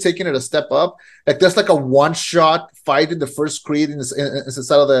like really taken it a step up. Like there's like a one-shot fight in the first Creed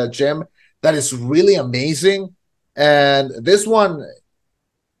inside of the gym that is really amazing. And this one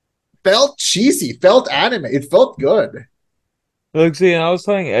felt cheesy, felt anime. It felt good. Look, see, I was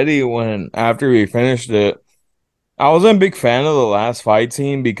telling Eddie when after we finished it, I wasn't a big fan of the last fight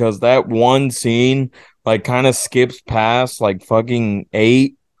scene because that one scene like kind of skips past like fucking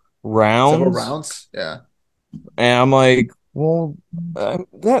 8 rounds. Several rounds, yeah. And I'm like, well,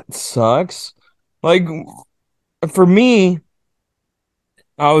 that sucks. Like, for me,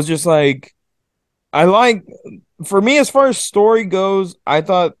 I was just like, for me, as far as story goes, I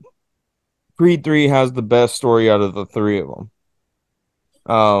thought Creed 3 has the best story out of the three of them.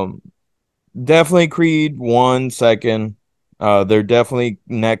 Definitely Creed 1, second. They're definitely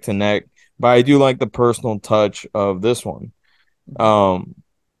neck to neck, but I do like the personal touch of this one.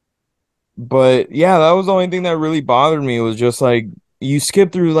 But yeah, that was the only thing that really bothered me was just like you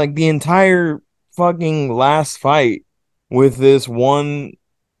skip through like the entire fucking last fight with this one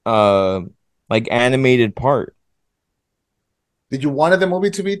like animated part. Did you wanted the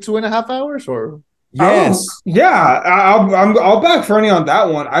movie to be 2.5 hours or? Yes. Yeah, I'll back Fernie on that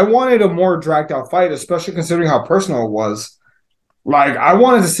one. I wanted a more dragged out fight, especially considering how personal it was. Like I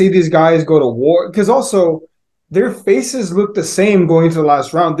wanted to see these guys go to war because also their faces look the same going into the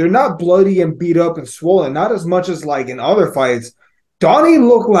last round. They're not bloody and beat up and swollen, not as much as like in other fights. Donnie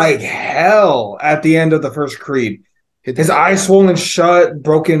looked like hell at the end of the first Creed. His eyes swollen shut,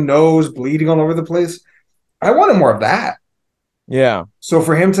 broken nose, bleeding all over the place. I wanted more of that. Yeah. So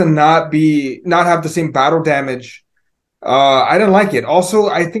for him to not have the same battle damage, I didn't like it. Also,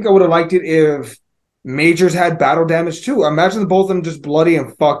 I think I would have liked it if Majors had battle damage too. Imagine the both of them just bloody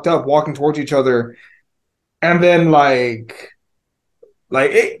and fucked up, walking towards each other, and then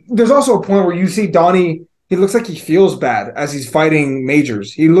there's also a point where you see Donnie. He looks like he feels bad as he's fighting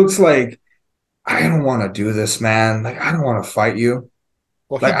Majors. He looks like I don't want to do this, man. Like I don't want to fight you.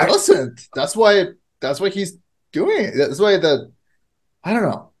 Well, he doesn't. That's why he's doing it. That's why I don't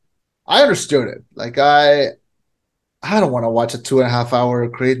know. I understood it. Like I don't want to watch a 2.5 hour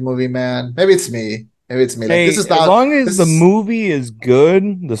Creed movie, man. Maybe it's me. Maybe it's me. Like Hey, this is not. As long as the movie is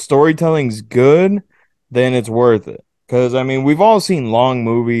good, the storytelling's good, then it's worth it. Because I mean, we've all seen long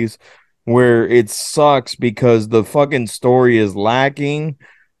movies where it sucks because the fucking story is lacking,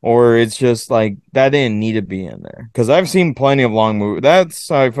 or it's just like that didn't need to be in there. Because I've seen plenty of long movies. That's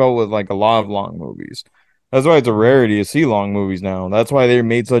how I felt with like a lot of long movies. That's why it's a rarity to see long movies now. That's why they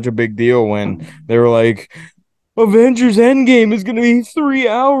made such a big deal when they were like, Avengers Endgame is going to be 3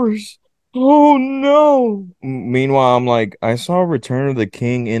 hours. Oh no. Meanwhile, I'm like, I saw Return of the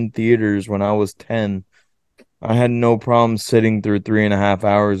King in theaters when I was 10. I had no problem sitting through 3.5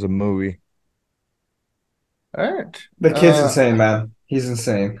 hours of movie. All right. The kid's insane, man. He's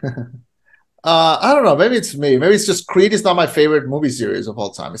insane. I don't know. Maybe it's me. Maybe it's just Creed is not my favorite movie series of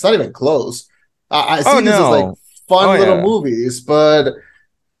all time. It's not even close. I see this as like fun little movies, but I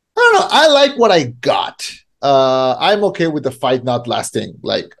don't know. I like what I got. I'm okay with the fight not lasting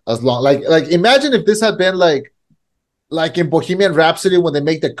like as long. Like imagine if this had been like in Bohemian Rhapsody when they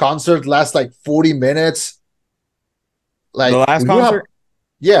make the concert last like 40 minutes. Like the last concert?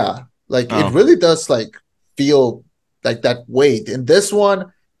 It really does like feel like that weight. In this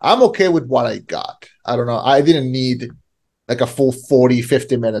one, I'm okay with what I got. I don't know. I didn't need like a full 40,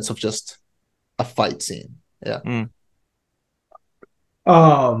 50 minutes of just a fight scene. Yeah.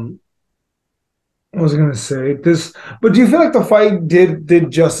 What was I gonna say this? But do you feel like the fight did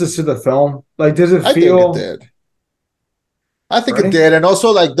justice to the film? Like, does it feel? I think it did. I think it did, and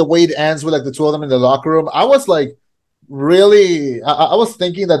also like the way it ends with like the two of them in the locker room. I was like really, I was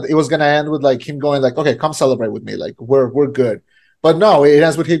thinking that it was gonna end with like him going like, okay, come celebrate with me, like we're good. But no, it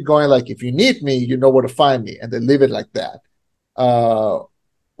ends with him going like, if you need me, you know where to find me, and they leave it like that. Uh,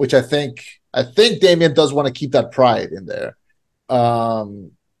 which I think Damien does want to keep that pride in there.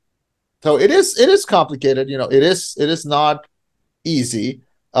 Um, so it is complicated, it is not easy.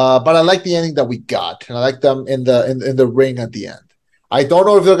 But I like the ending that we got, and I like them in the ring at the end. I don't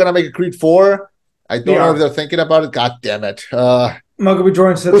know if they're gonna make a Creed 4. I They don't know if are. they're thinking about it. God damn it. Michael B.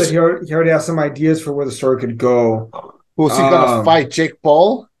 Jordan said that who's he already has some ideas for where the story could go. who's he gonna fight? Jake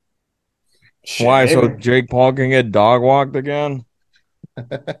Paul? Shit, Why? So maybe. Jake Paul can get dog walked again?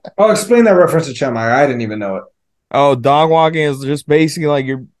 I'll explain that reference to Chema. I didn't even know it. Oh, dog walking is just basically like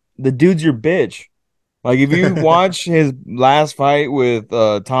the dude's your bitch. Like if you watch his last fight with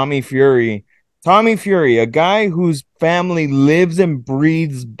Tommy Fury, a guy whose family lives and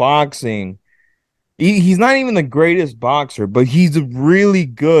breathes boxing. He's not even the greatest boxer, but he's really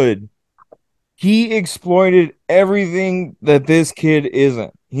good. He exploited everything that this kid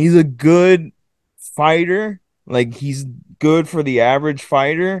isn't. He's a good fighter, like he's good for the average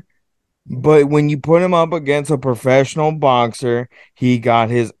fighter, but when you put him up against a professional boxer, he got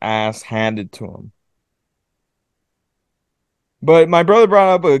his ass handed to him. But my brother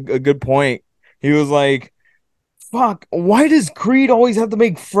brought up a good point. He was like, "Fuck, why does Creed always have to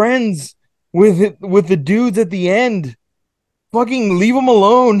make friends with the dudes at the end? Fucking leave them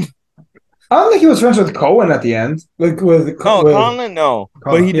alone." I don't think he was friends with Cohen at the end. Like No, with Conlon, no,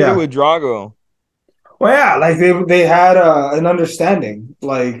 but he did it yeah. with Drago. Well, yeah, like they had an understanding.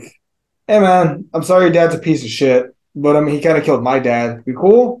 Like, hey man, I'm sorry your dad's a piece of shit, but I mean he kind of killed my dad. We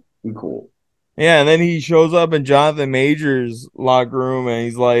cool? We cool. Yeah, and then he shows up in Jonathan Majors' locker room, and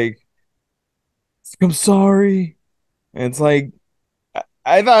he's like, "I'm sorry." And it's like,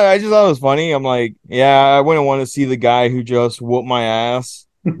 I just thought it was funny. I'm like, yeah, I wouldn't want to see the guy who just whooped my ass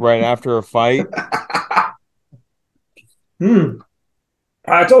right after a fight. Hmm.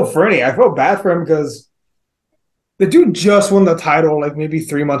 I told Ferny I felt bad for him because the dude just won the title like maybe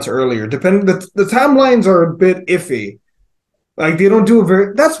 3 months earlier. Depending the timelines are a bit iffy. Like they don't do a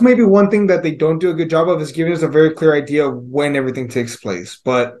very. That's maybe one thing that they don't do a good job of is giving us a very clear idea of when everything takes place.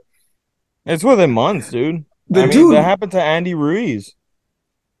 But It's within months, dude. the I mean, that dude, happened to Andy Ruiz.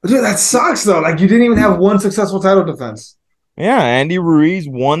 dude, that sucks though. Like you didn't even have one successful title defense. Yeah, Andy Ruiz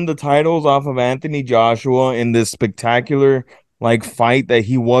won the titles off of Anthony Joshua in this spectacular like fight that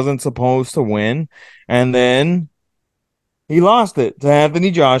he wasn't supposed to win, and then he lost it to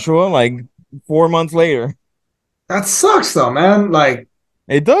Anthony Joshua like 4 months later. That sucks though, man. Like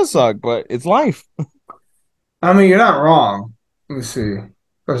It does suck, but it's life. I mean, you're not wrong. Let me see.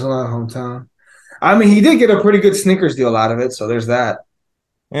 Personal hometown. I mean, he did get a pretty good sneakers deal out of it, so there's that.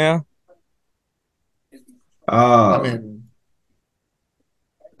 Yeah. I Um, mean,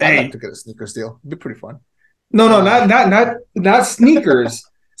 I'd like hey, to get a sneakers deal. It'd be pretty fun. no, Uh, not sneakers,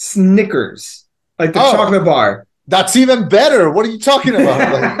 Snickers, like the oh, chocolate bar. that's even better. What are you talking about?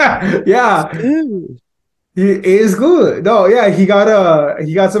 Like, Yeah, Ew. he is good. No, yeah, he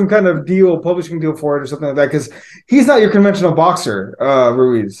got some kind of deal, publishing deal for it or something like that because he's not your conventional boxer,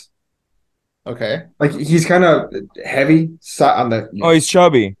 Ruiz. okay. Like he's kind of heavy on the Oh, he's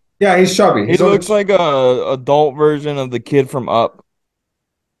chubby. yeah, he's chubby. He He's on looks the like a adult version of the kid from Up.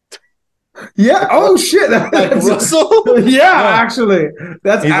 yeah. Like Oh shit, like Russell? yeah. Yeah, Actually,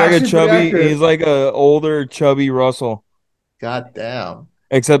 that's he's like a actually pretty chubby. He's accurate. like a older chubby Russell, God damn.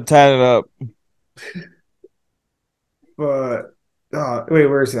 except tatted up. But wait,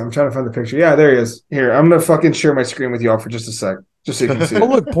 where is he? I'm trying to find the picture. Yeah, there he is. Here, I'm gonna fucking share my screen with y'all for just a sec, just so you can see Oh, it.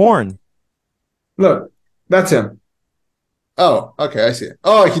 look, porn. Look, that's him. Oh, okay, I see it.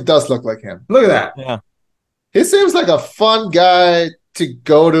 Oh, he does look like him. Look at that. Yeah. He seems like a fun guy to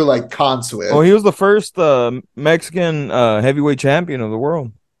go to like cons Oh, with. he was the first Mexican heavyweight champion of the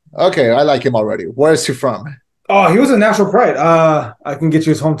world. Okay, I like him already. Where is he from? Oh, he was a national pride. I can get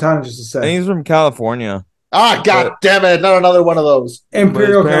you his hometown in just a I think sec. he's from California, Ah, but god damn it! Not another one of those. his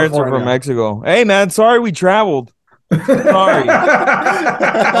Imperial, parents are from California. Mexico. Hey, man, sorry we traveled. Sorry,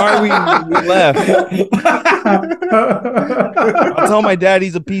 sorry we left. I'll tell my dad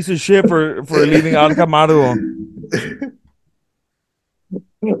he's a piece of shit for leaving Alcamaro.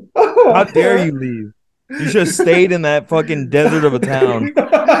 How dare you leave? You should have stayed in that fucking desert of a town.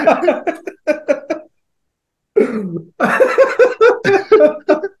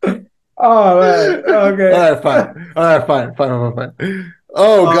 Oh man. All Okay. right, fine. All right, fine.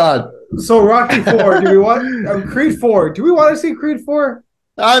 Oh Uh, god. so Rocky Four. Do we want Creed Four? Do we want to see Creed Four?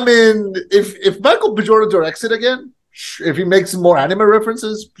 I mean, if Michael B. Jordan directs it again, if he makes more anime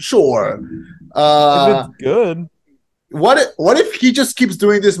references, sure. If it's Uh, good, what if he just keeps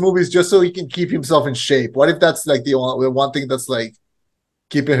doing these movies just so he can keep himself in shape? What if that's like the one thing that's like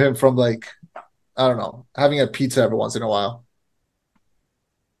keeping him from like I don't know having a pizza every once in a while?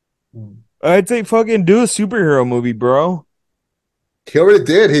 I'd say fucking do a superhero movie, bro. He already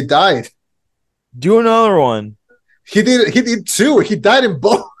did. He died. Do another one. He did two. He died in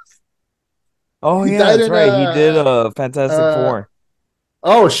both. Oh He yeah, died that's in right. He did Fantastic uh Four.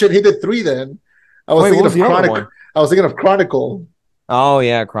 oh shit, he did three then. I was Wait, what thinking was of the other Chronic. one? I was thinking of Chronicle. Oh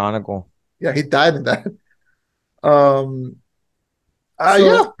yeah, Chronicle. Yeah, he died in that. Um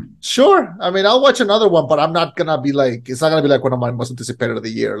yeah, So sure. I mean, I'll watch another one, but I'm not gonna be like it's not gonna be like one of my most anticipated of the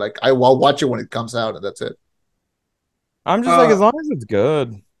year. Like I'll watch it when it comes out and that's it. I'm just like, as uh long as it's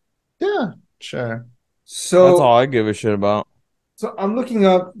good, Yeah, sure. that's all so I give a shit about. so I'm looking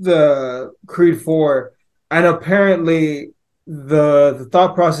up the Creed 4, and apparently the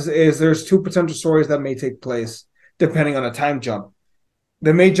thought process is there's two potential stories that may take place depending on a time jump.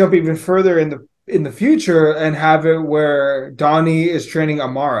 They may jump even further in the future and have it where Donnie is training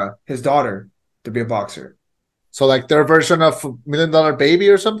Amara, his daughter, to be a boxer. So like their version of $1 Million Baby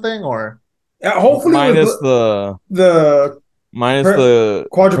or something, or Hopefully with Minus the the minus the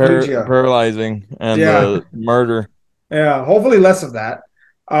quadriplegia. paralyzing and Yeah. the murder. Yeah, hopefully less of that.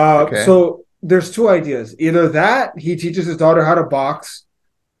 okay. So there's two ideas. Either that he teaches his daughter how to box,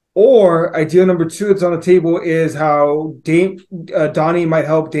 or idea number two that's on the table is how Donnie might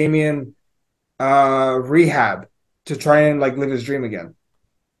help Damien rehab to try and like live his dream again.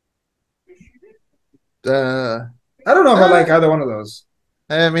 Uh, I don't know if I uh like either one of those.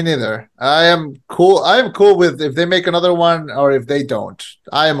 me neither. I am cool. I am cool with if they make another one or if they don't.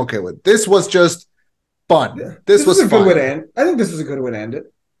 I am okay with this. Was just fun. This This was was a good way to fine. end. I think this was a good way to end it.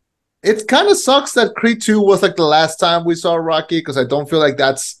 It kind of sucks that Creed 2 was like the last time we saw Rocky because I don't feel like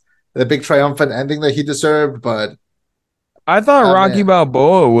that's the big triumphant ending that he deserved. But I thought I Rocky mean,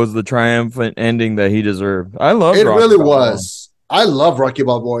 Balboa was the triumphant ending that he deserved. I loved it Rocky really Balboa. was. I love Rocky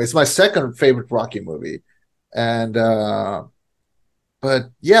Balboa. It's my second favorite Rocky movie. And but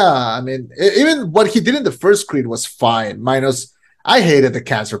yeah, I mean, even what he did in the first Creed was fine. Minus, I hated the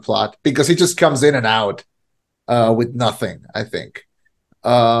cancer plot because he just comes in and out with nothing. I think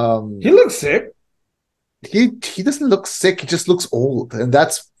He um, looks sick. he doesn't look sick. He just looks old, and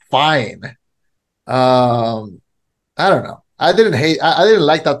that's fine. Um, I don't know. I didn't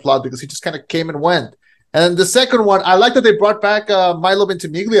like that plot because he just kind of came and went. And the second one, I like that they brought back Milo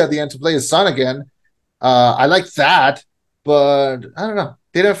Ventimiglia at the end to play his son again. I like that, but I don't know.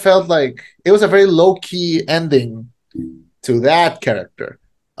 Didn't felt like it was a very low key ending to that character.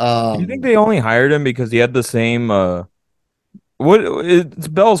 Do you think Um, they only hired him because he had the same what it's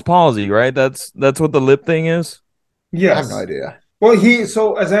Bell's palsy, right? That's what the lip thing is. I have no Yes. idea. Well,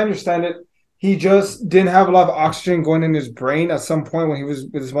 so as I understand it, he just didn't have a lot of oxygen going in his brain at some point when he was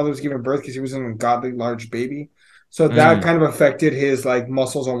with his mother was giving birth because he was an ungodly large baby. So that Mm. kind of affected his like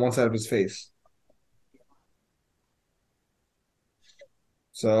muscles on one side of his face.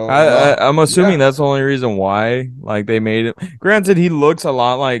 So Well, I'm assuming yeah. that's the only reason why like they made it. Granted, he looks a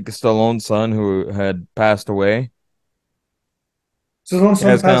lot like Stallone's son who had passed away. So his own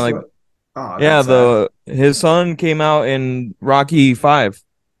Yeah, son it's kind of passed like away. Oh, yeah, that's sad. the his son came out in Rocky 5.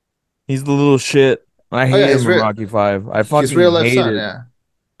 He's the little shit. I oh yeah, hate him in Rocky 5. I his fucking real life son. hated. Yeah.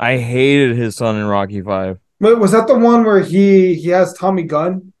 I hated his son in Rocky 5. Wait, was that the one where he has Tommy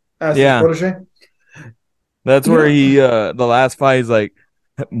Gunn as his Yeah, protege? that's You where know, he the last fight he's like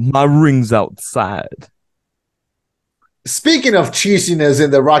my ring's outside. Speaking of cheesiness in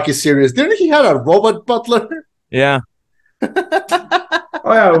the Rocky series, didn't he have a robot butler? Yeah. oh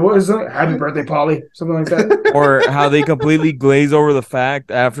yeah, what was it? Happy birthday, Polly, something like that. Or how they completely glaze over the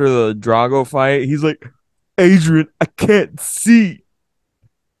fact after the Drago fight. He's like, Adrian, I can't see.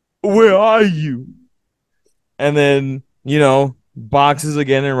 Where are you? And then, boxes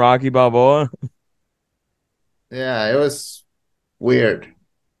again in Rocky Balboa. Yeah, it was weird.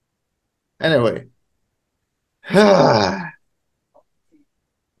 Anyway, yeah.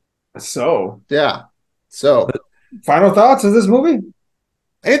 So, So final thoughts of this movie?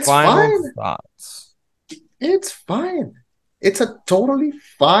 it's Final fine. thoughts. It's fine. It's a totally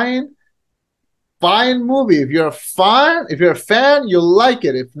fine movie. If you're a fan, you'll like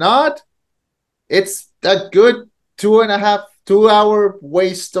it. If not, it's a good 2.5, 2 hour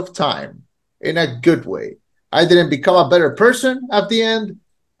waste of time in a good way. I didn't become a better person at the end.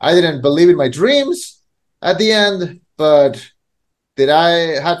 I didn't believe in my dreams at the end, but did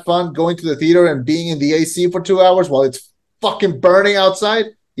I had fun going to the theater and being in the AC for 2 hours while it's fucking burning outside?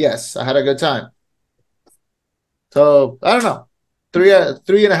 Yes, I had a good time. So I don't know.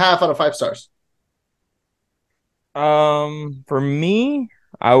 3.5 out of 5 stars. For me,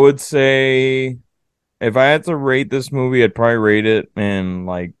 I would say if I had to rate this movie, I'd probably rate it in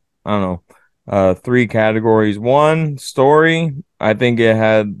like I don't know, three categories. One, story. I think it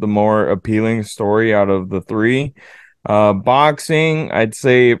had the more appealing story out of the three. Boxing, I'd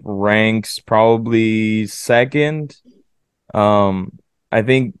say it ranks probably second. Um, I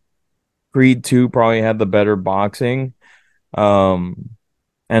think Creed 2 probably had the better boxing. Um,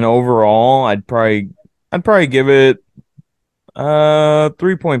 and overall, I'd probably give it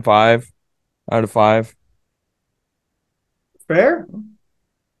 3.5 out of 5. Fair.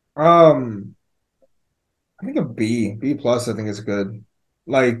 I think a B plus. I think is good.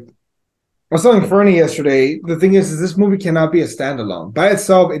 Like I was telling Ferny yesterday, the thing is this movie cannot be a standalone. By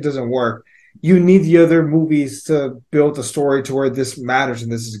itself, it doesn't work. You need the other movies to build the story to where this matters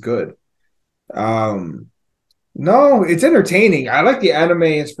and this is good. Um, no, it's entertaining. I like the anime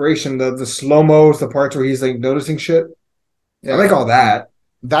inspiration, the slow mos, the parts where he's like noticing shit. I like Yeah. all that. Uh,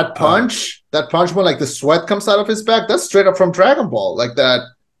 That punch when like the sweat comes out of his back, that's straight up from Dragon Ball. Like that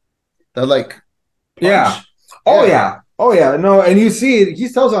like yeah. punch. Oh Yeah. yeah. Oh yeah. No, and you see it, he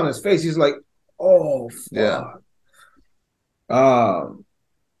tells on his face, he's like, oh Yeah. fuck. Um,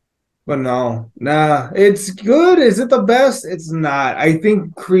 but no, nah, it's good. Is it the best? It's not. I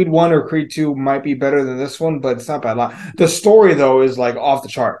think Creed 1 or Creed 2 might be better than this one, but it's not bad. The story though is like off the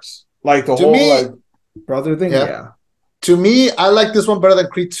charts. Like the To whole me, like brother thing, yeah. yeah. To me, I like this one better than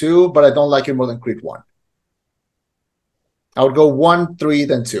Creed 2, but I don't like it more than Creed 1. I would go 1, 3,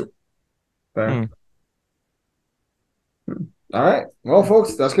 then 2. Fair. Hmm. All right. Well,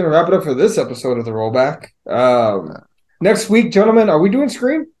 folks, that's gonna wrap it up for this episode of the rollback. Next week, gentlemen, are we doing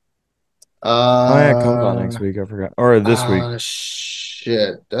Scream? Oh yeah, it comes out Uh, next week. I forgot. Or this week.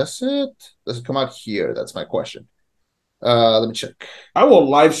 shit. Does it? Does it come out here? That's my question. Let me check. I will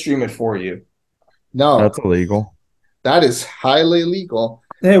live stream it for you. That's No, illegal. that is highly illegal.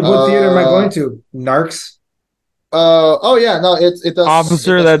 Hey, what theater am I Uh, going to? Narcs. oh yeah, no, it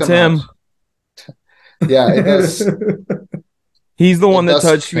Officer, does that's come out. him. Yeah, He's the it one that does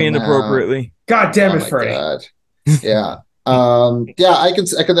touched me come out. inappropriately. God damn Oh it, my Fernie. god. Yeah. Yeah, I can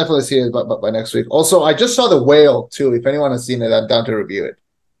definitely see it by next week. Also, I just saw The Whale too. If anyone has seen it, I'm down to review it.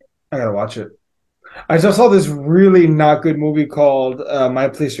 I gotta watch it. I just saw this really not good movie called My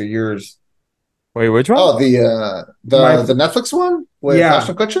Place or Yours. Wait, which one? Oh, My the Netflix one with yeah,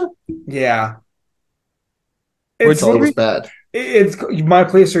 Ashton Kutcher? yeah. Which It's Told you it was movie? bad. it's My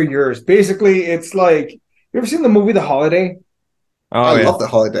Place or Yours. Basically, it's like you ever seen the movie The Holiday? I Oh yeah. love The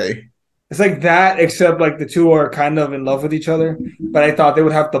Holiday. It's like that, except like the two are kind of in love with each other. But I thought they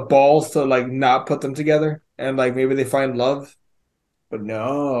would have the balls to like not put them together and like maybe they find love. But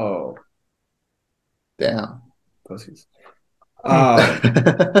no, Damn. pussies. Hmm.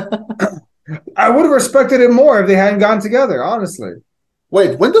 I would have respected it more if they hadn't gotten together, honestly.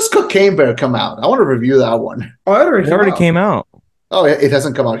 Wait, when does Cocaine Bear come out? I want to review that one. Oh, it already It came already out. came out. Oh, it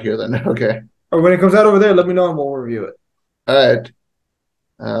hasn't come out here then. Okay. Or when it comes out over there, let me know and we'll review it. All right.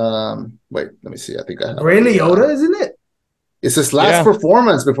 Wait, let me see. I think I have Ray the Liotta, isn't it? it's his last Yeah.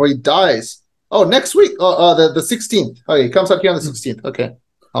 performance before he dies. Oh, next week. The 16th. Okay, he comes out here on the 16th. Okay.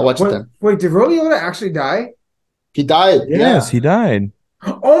 I'll watch it Wait, then. wait, did Ray Liotta actually die? He died. Yes, Yeah. he died.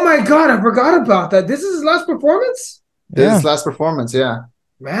 Oh my god, I forgot about that. This is his last performance? This is Yeah. his last performance. Yeah.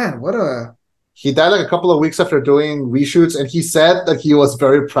 Man, what a He died like a couple of weeks after doing reshoots, and he said that he was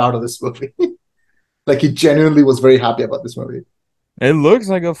very proud of this movie. Like he genuinely was very happy about this movie. It looks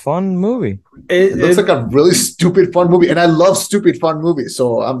like a fun movie. It looks like a really stupid fun movie, and I love stupid fun movies,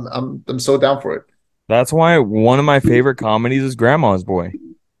 so I'm so down for it. That's why one of my favorite comedies is Grandma's Boy.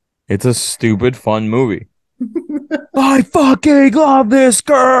 It's a stupid fun movie. I fucking love this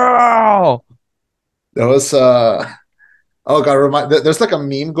girl. That was oh god, there's like a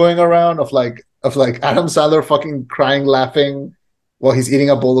meme going around of like Adam Sandler fucking crying laughing while he's eating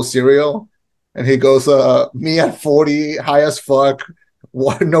a bowl of cereal, and he goes, "Me at 40, high as fuck,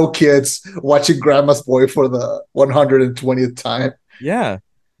 no kids, watching Grandma's Boy for the 120th time." Yeah.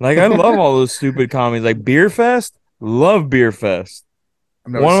 Like I love all those stupid comedies. Like Beer Fest. Love Beer Fest.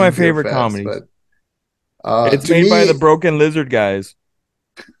 I've never One of my seen Beer favorite Fest, comedies. but It's to made by the me, Broken Lizard guys.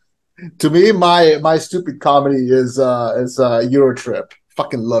 my stupid comedy is Eurotrip.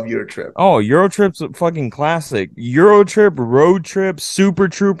 Fucking love Eurotrip. Oh, Eurotrip's a fucking classic. Eurotrip, Road Trip, Super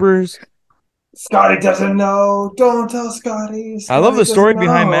Troopers. Scotty doesn't know. Don't tell Scotty. I love Scotty the story doesn't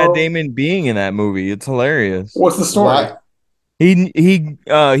behind Matt know. Damon being in that movie. It's hilarious. What's the story? Why?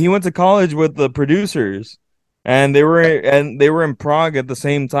 He went to college with the producers, and they were in Prague at the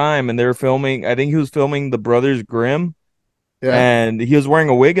same time, and they were filming. I think he was filming The Brothers Grimm, Yeah. and he was wearing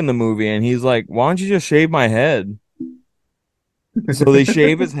a wig in the movie, and he's like, "Why don't you just shave my head?" So they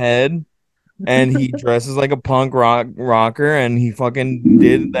shave his head, and he dresses like a punk rocker, and he fucking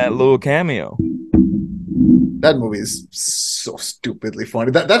did that little cameo. That movie is so stupidly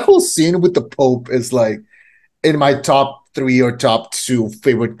funny. That whole scene with the Pope is like in my top 3 or top 2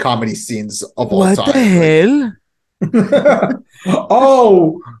 favorite comedy scenes of all What the time. Like, hell?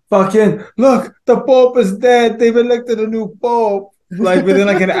 Oh, fucking look, the Pope is dead. They've elected a new Pope. Like within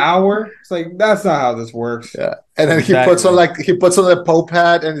like an hour. It's like that's not how this works. yeah. And then Exactly. he puts on the Pope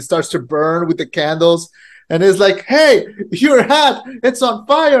hat and it starts to burn with the candles. And it's like, hey, your hat, it's on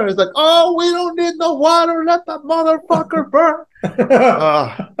fire. It's like, oh, we don't need no water. Let the motherfucker burn.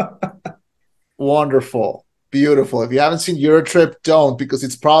 Uh, Wonderful. Beautiful. If you haven't seen Eurotrip, don't, because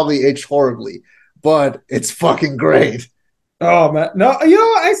it's probably aged horribly. But it's fucking great. Oh man, no,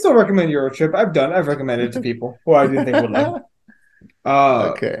 I still recommend Eurotrip. I've recommended it to people who I didn't think would like. Uh,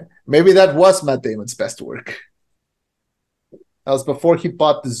 Okay. Maybe that was Matt Damon's best work. That was before he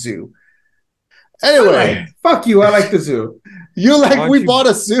bought the zoo. Anyway, fuck you. I like the zoo. you Why like don't we you bought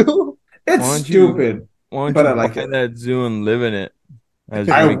a zoo? It's why don't you stupid, why don't but you I buy like it. that zoo and live in it, as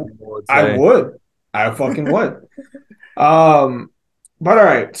I Jimmy Kimmel would I say? would. I fucking would. Um, but all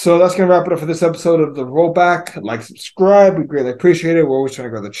right, so that's gonna wrap it up for this episode of the Rollback. Like, subscribe, we greatly appreciate it. We're always trying to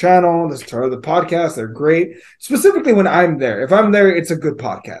grow the channel. Listen to our other podcasts; they're great. Specifically, when I'm there. If I'm there, it's a good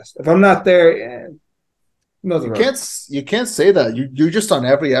podcast. If I'm not there, no, the road. You can't say that. You're just on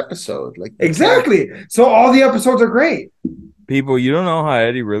every episode. Like you can't. Exactly. So all the episodes are great. People, you don't know how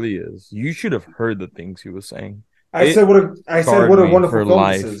Eddie really is. You should have heard the things he was saying. I It said scarred what a me wonderful for film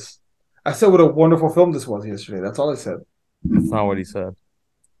this life. is. I said what a wonderful film this was yesterday. That's all I said. That's not what he said.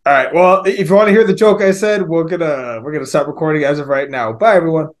 All right. Well, if you want to hear the joke I said, we're gonna stop recording as of right now. Bye,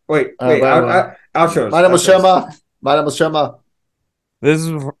 everyone. Wait. Bye, everyone. Outros. My name is Outros. Chema. My name is Chema.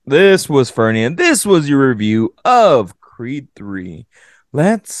 This was Ferny, and this was your review of Creed 3.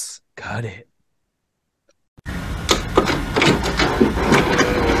 Let's cut it.